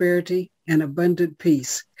prosperity, and abundant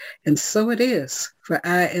peace. And so it is for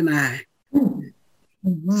I and I.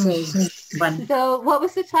 So what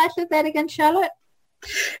was the title of that again, Charlotte?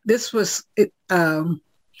 This was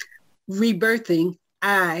Rebirthing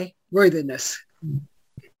I, Worthiness.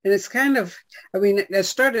 And it's kind of, I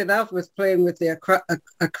started out with playing with the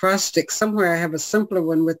acrostic. Somewhere I have a simpler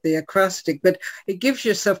one with the acrostic, but it gives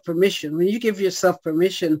yourself permission. When you give yourself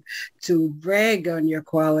permission to brag on your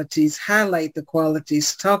qualities, highlight the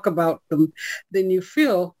qualities, talk about them, then you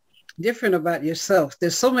feel different about yourself.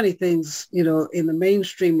 There's so many things, you know, in the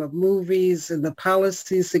mainstream of movies and the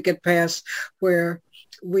policies that get passed where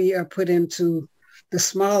we are put into the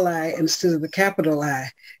small I instead of the capital I.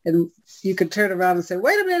 And you can turn around and say,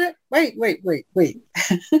 wait a minute, wait.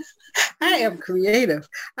 I am creative.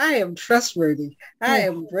 I am trustworthy. I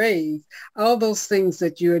am brave. All those things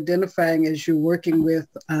that you're identifying as you're working with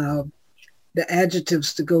the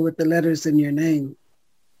adjectives to go with the letters in your name.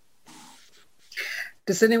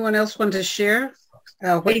 Does anyone else want to share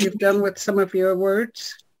what you've done with some of your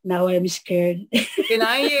words? Now I'm scared. Can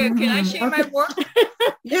I share my work?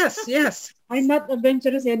 Yes. I'm not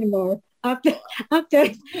adventurous anymore. After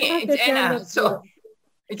It's Anna. Charlotte. So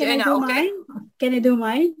it's Can Anna, I do okay? mine? Can I do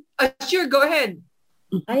mine? Sure, go ahead.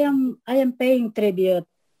 I am paying tribute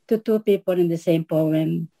to two people in the same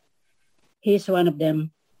poem. He's one of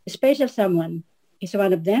them. A special someone is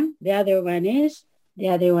one of them. The other one is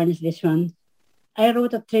this one. I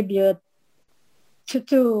wrote a tribute to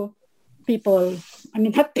two people. I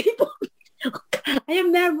mean, not people. I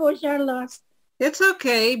am nervous, Charlotte. It's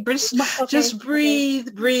okay. Just breathe.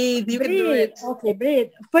 You can do it. Okay, breathe.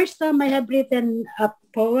 First time I have written a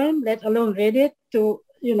poem, let alone read it to,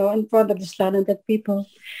 in front of these talented people.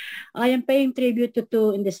 I am paying tribute to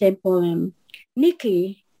two in the same poem.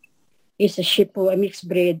 Nikki is a Shih Tzu, a mixed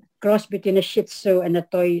breed, cross between a Shih Tzu and a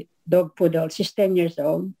toy dog poodle. She's 10 years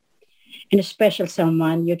old. And a special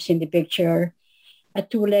someone, you've seen the picture, a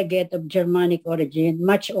two-legged of Germanic origin,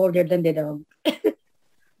 much older than the dog.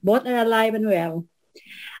 Both are alive and well.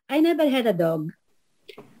 I never had a dog.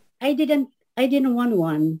 I didn't want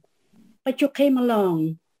one, but you came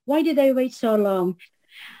along. Why did I wait so long?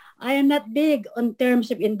 I am not big on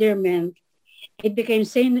terms of endearment. It became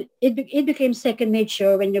second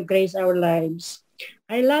nature when you grace our lives.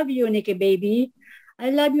 I love you, Nikki baby. I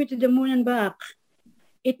love you to the moon and back.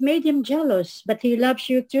 It made him jealous, but he loves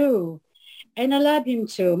you too. And I love him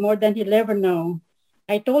too, more than he'll ever know.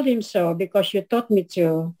 I told him so because you taught me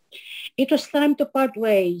to. It was time to part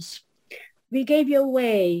ways. We gave you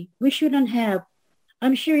away. We shouldn't have.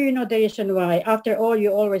 I'm sure you know the reason why. After all,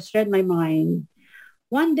 you always read my mind.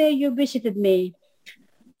 One day you visited me.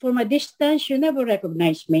 From a distance, you never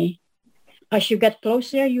recognized me. As you got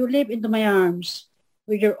closer, you leaped into my arms.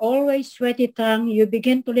 With your always sweaty tongue, you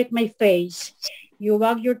begin to lick my face. You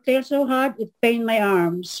wag your tail so hard, it pained my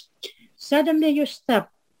arms. Suddenly, you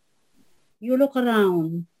stop. You look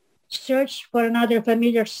around, search for another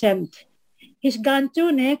familiar scent. He's gone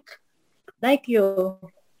too, Nick, like you,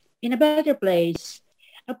 in a better place,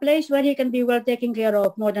 a place where he can be well taken care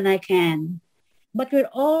of more than I can. But we're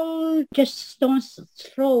all just stones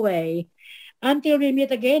throw away. Until we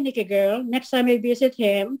meet again, Nicky girl, next time I visit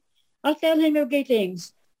him, I'll tell him your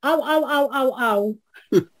greetings. Ow, ow, ow, ow, ow.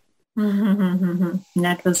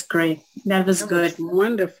 That was great. That was good.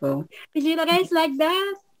 Wonderful. Did you guys like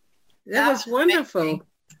that? That was wonderful.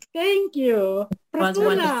 Thank you. Was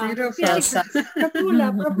wonderful.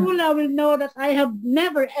 Prafula will know that I have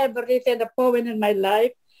never ever written a poem in my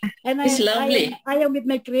life. And It's lovely. I am with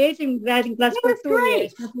my creative writing class for 2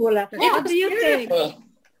 years, Prafula. What do you think? Beautiful.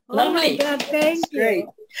 Oh my Lovely. God, thank Great.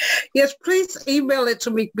 you. Yes, please email it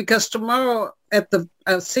to me because tomorrow at the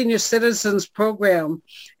Senior Citizens Program,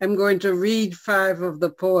 I'm going to read 5 of the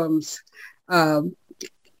poems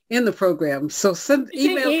in the program. So send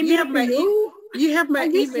email. You have my, you have my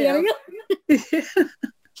email.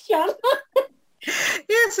 Shut up.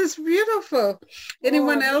 Yes, it's beautiful.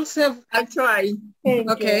 Anyone else have? I'll try.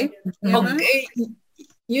 Okay. Emma? Okay.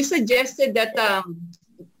 You suggested that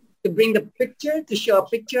to bring the picture, to show a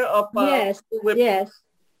picture of Yes, who we're yes.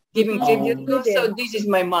 giving tribute to. did. So this is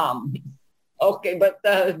my mom. Okay, but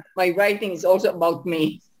my writing is also about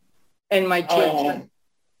me and my children.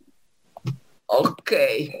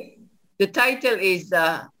 Okay. The title is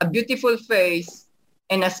A Beautiful Face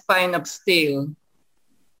and a Spine of Steel.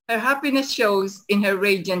 Her happiness shows in her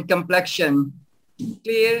radiant complexion,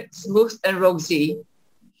 clear, smooth, and rosy.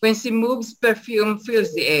 When she moves, perfume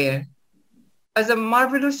fills the air. As a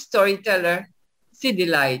marvelous storyteller, she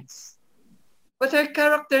delights. But her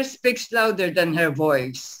character speaks louder than her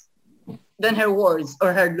voice, than her words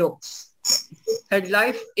or her looks. Her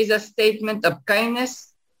life is a statement of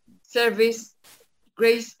kindness, service,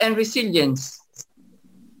 grace, and resilience.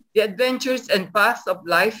 The adventures and paths of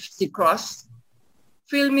life she crossed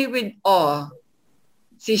fill me with awe.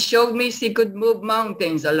 She showed me she could move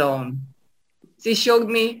mountains alone. She showed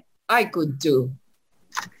me I could too.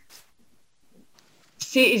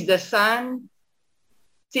 She is the sun.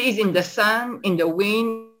 She is in the sun, in the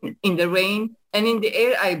wind, in the rain, and in the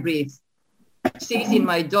air I breathe. She is in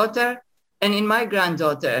my daughter and in my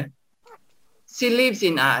granddaughter. She lives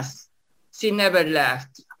in us. She never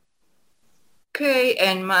left. Okay,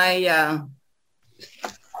 and my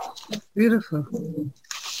Beautiful.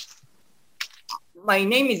 my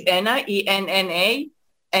name is Enna, E-N-N-A,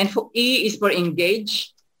 and for E is for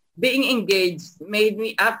engage. Being engaged made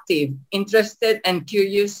me active, interested, and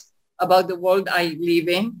curious about the world I live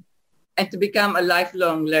in, and to become a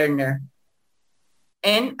lifelong learner.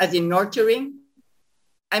 N as in nurturing,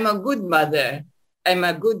 I'm a good mother, I'm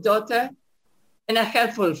a good daughter, and a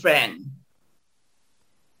helpful friend.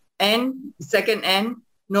 N, second N,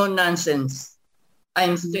 no nonsense.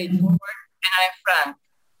 I'm straightforward and I'm frank.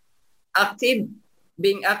 Active,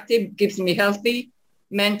 being active keeps me healthy,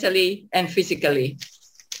 mentally and physically.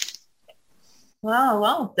 Wow,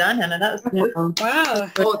 well done, Hannah. That was good. Wow.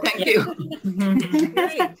 Oh, thank you.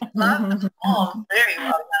 Great. Oh, very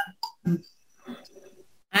well done.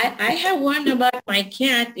 I have one about my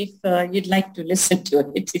cat if you'd like to listen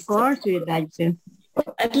to it. Of course, we'd like to.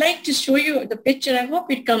 I'd like to show you the picture. I hope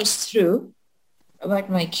it comes through about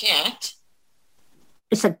my cat.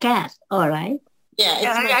 It's a cat, all right. Yeah, it's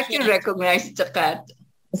my I can cat. recognize the cat.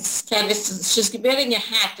 This cat she's wearing a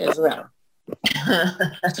hat as well.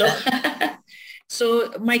 So,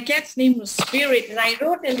 so my cat's name was Spirit, and I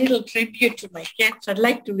wrote a little tribute to my cat. So I'd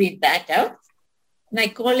like to read that out. And I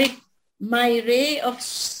call it My Ray of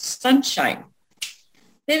Sunshine.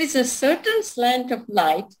 There is a certain slant of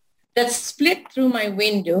light that split through my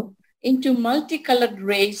window into multicolored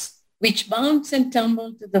rays which bounce and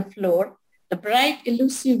tumble to the floor. The bright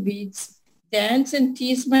elusive weeds dance and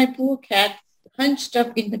tease my poor cat hunched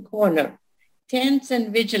up in the corner. Tense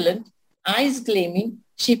and vigilant, eyes gleaming,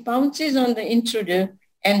 she pounces on the intruder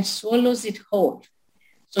and swallows it whole.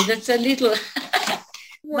 So that's a little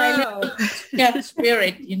my Wow. little cat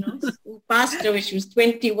Spirit, who passed away. She was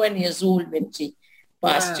 21 years old when she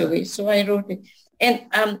passed Wow. away. So I wrote it. And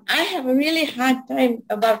I have a really hard time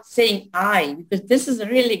about saying I, because this is a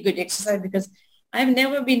really good exercise because I've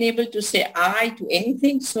never been able to say I to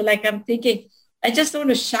anything. So like I'm thinking, I just want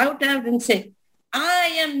to shout out and say,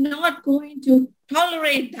 I am not going to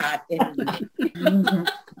tolerate that anymore.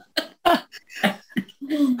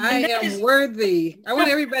 I am worthy. I want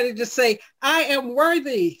everybody to say, I am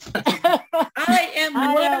worthy. I am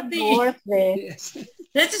worthy. Worthy. Yes.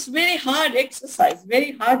 That is very hard exercise,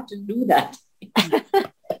 very hard to do that.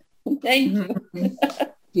 Thank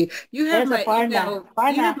you. You have There's a my Parna. email.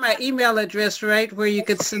 Parna. You have my email address, right? Where you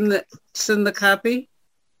could send the copy.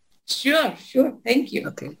 Sure. Thank you.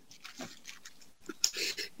 Okay.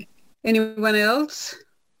 Anyone else?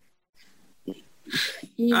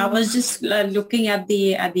 I was just looking at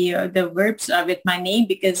the verbs with my name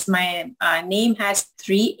because my name has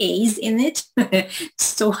 3 A's in it.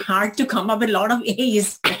 So hard to come up with a lot of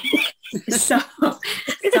A's. so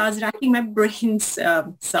I was racking my brains.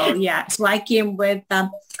 So I came with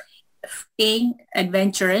A,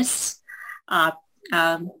 adventurous,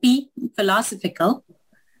 P, philosophical,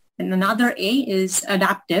 and another A is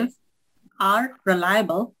adaptive, R,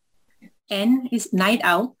 reliable, N is night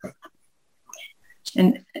owl,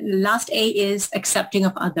 and last A is accepting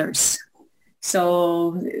of others.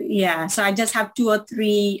 So I just have 2 or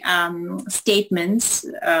 3 statements,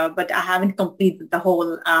 but I haven't completed the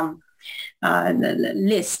whole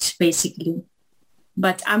list basically.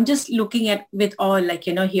 But I'm just looking at with all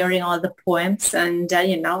hearing all the poems and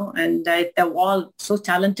they're all so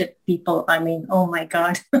talented people. I mean, oh my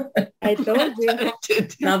God. I told you.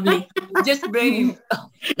 Lovely. Just brave.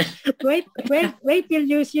 Wait till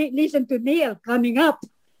you listen to Neil coming up.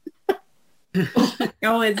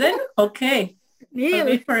 Oh, is it? Okay. Neil,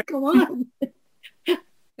 wait for it. come on.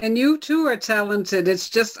 And you too are talented. It's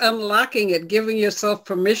just unlocking it, giving yourself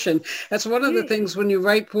permission. That's one of the things when you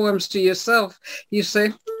write poems to yourself, you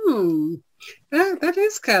say, that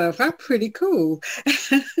is I'm pretty cool.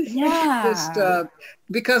 Yeah.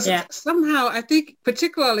 Because somehow I think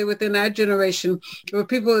particularly within our generation, there were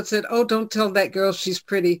people that said, oh, don't tell that girl she's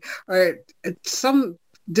pretty, or some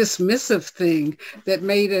dismissive thing that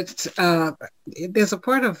made it, there's a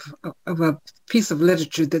part of a piece of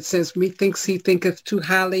literature that says, methinks he thinketh too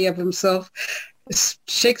highly of himself. It's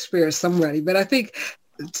Shakespeare or somebody, but I think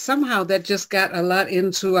somehow that just got a lot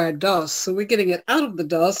into our DOS. So we're getting it out of the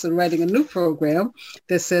DOS and writing a new program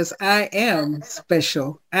that says, I am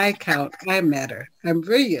special, I count, I matter, I'm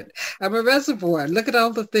brilliant, I'm a reservoir. Look at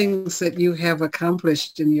all the things that you have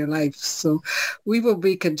accomplished in your life. So we will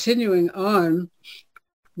be continuing on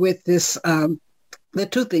with this, the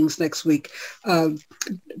 2 things next week,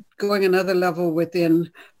 going another level within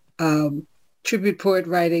tribute poet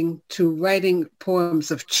writing to writing poems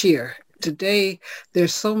of cheer. today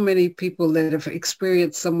there's so many people that have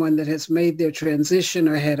experienced someone that has made their transition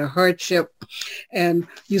or had a hardship. And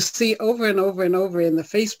you see over and over and over in the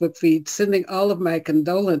Facebook feed, sending all of my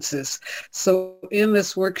condolences. So in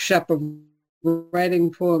this workshop of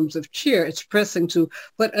writing poems of cheer, it's pressing to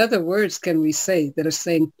what other words can we say that are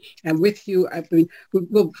saying, I'm with you. I mean,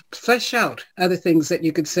 we'll flesh out other things that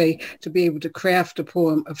you could say to be able to craft a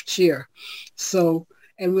poem of cheer. So,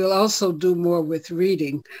 and we'll also do more with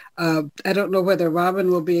reading. I don't know whether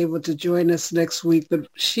Robin will be able to join us next week, but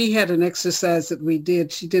she had an exercise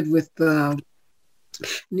that she did with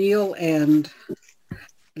Neil and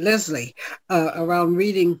Leslie around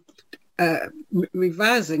reading,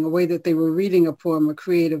 revising a way that they were reading a poem, a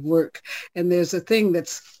creative work. And there's a thing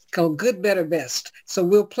that's called Good, Better, Best. So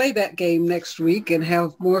we'll play that game next week and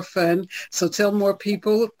have more fun. So tell more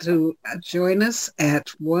people to join us at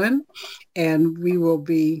 1, and we will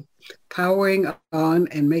be powering on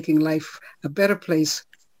and making life a better place,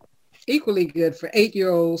 equally good for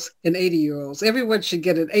 8-year-olds and 80-year-olds. Everyone should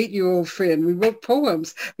get an 8-year-old friend. We wrote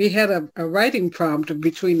poems. We had a writing prompt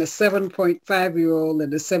between a 7.5-year-old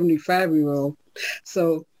and a 75-year-old.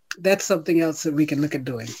 So that's something else that we can look at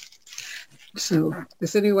doing. So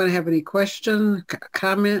does anyone have any question,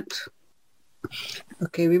 comment?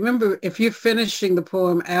 Okay, remember, if you're finishing the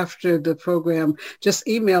poem after the program, just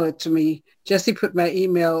email it to me. Jesse put my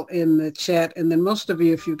email in the chat, and then most of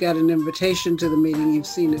you, if you've got an invitation to the meeting, you've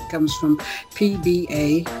seen it comes from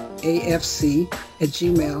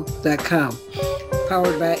pbaafc@gmail.com.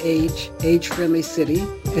 Powered by Age Friendly City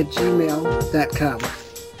 @gmail.com.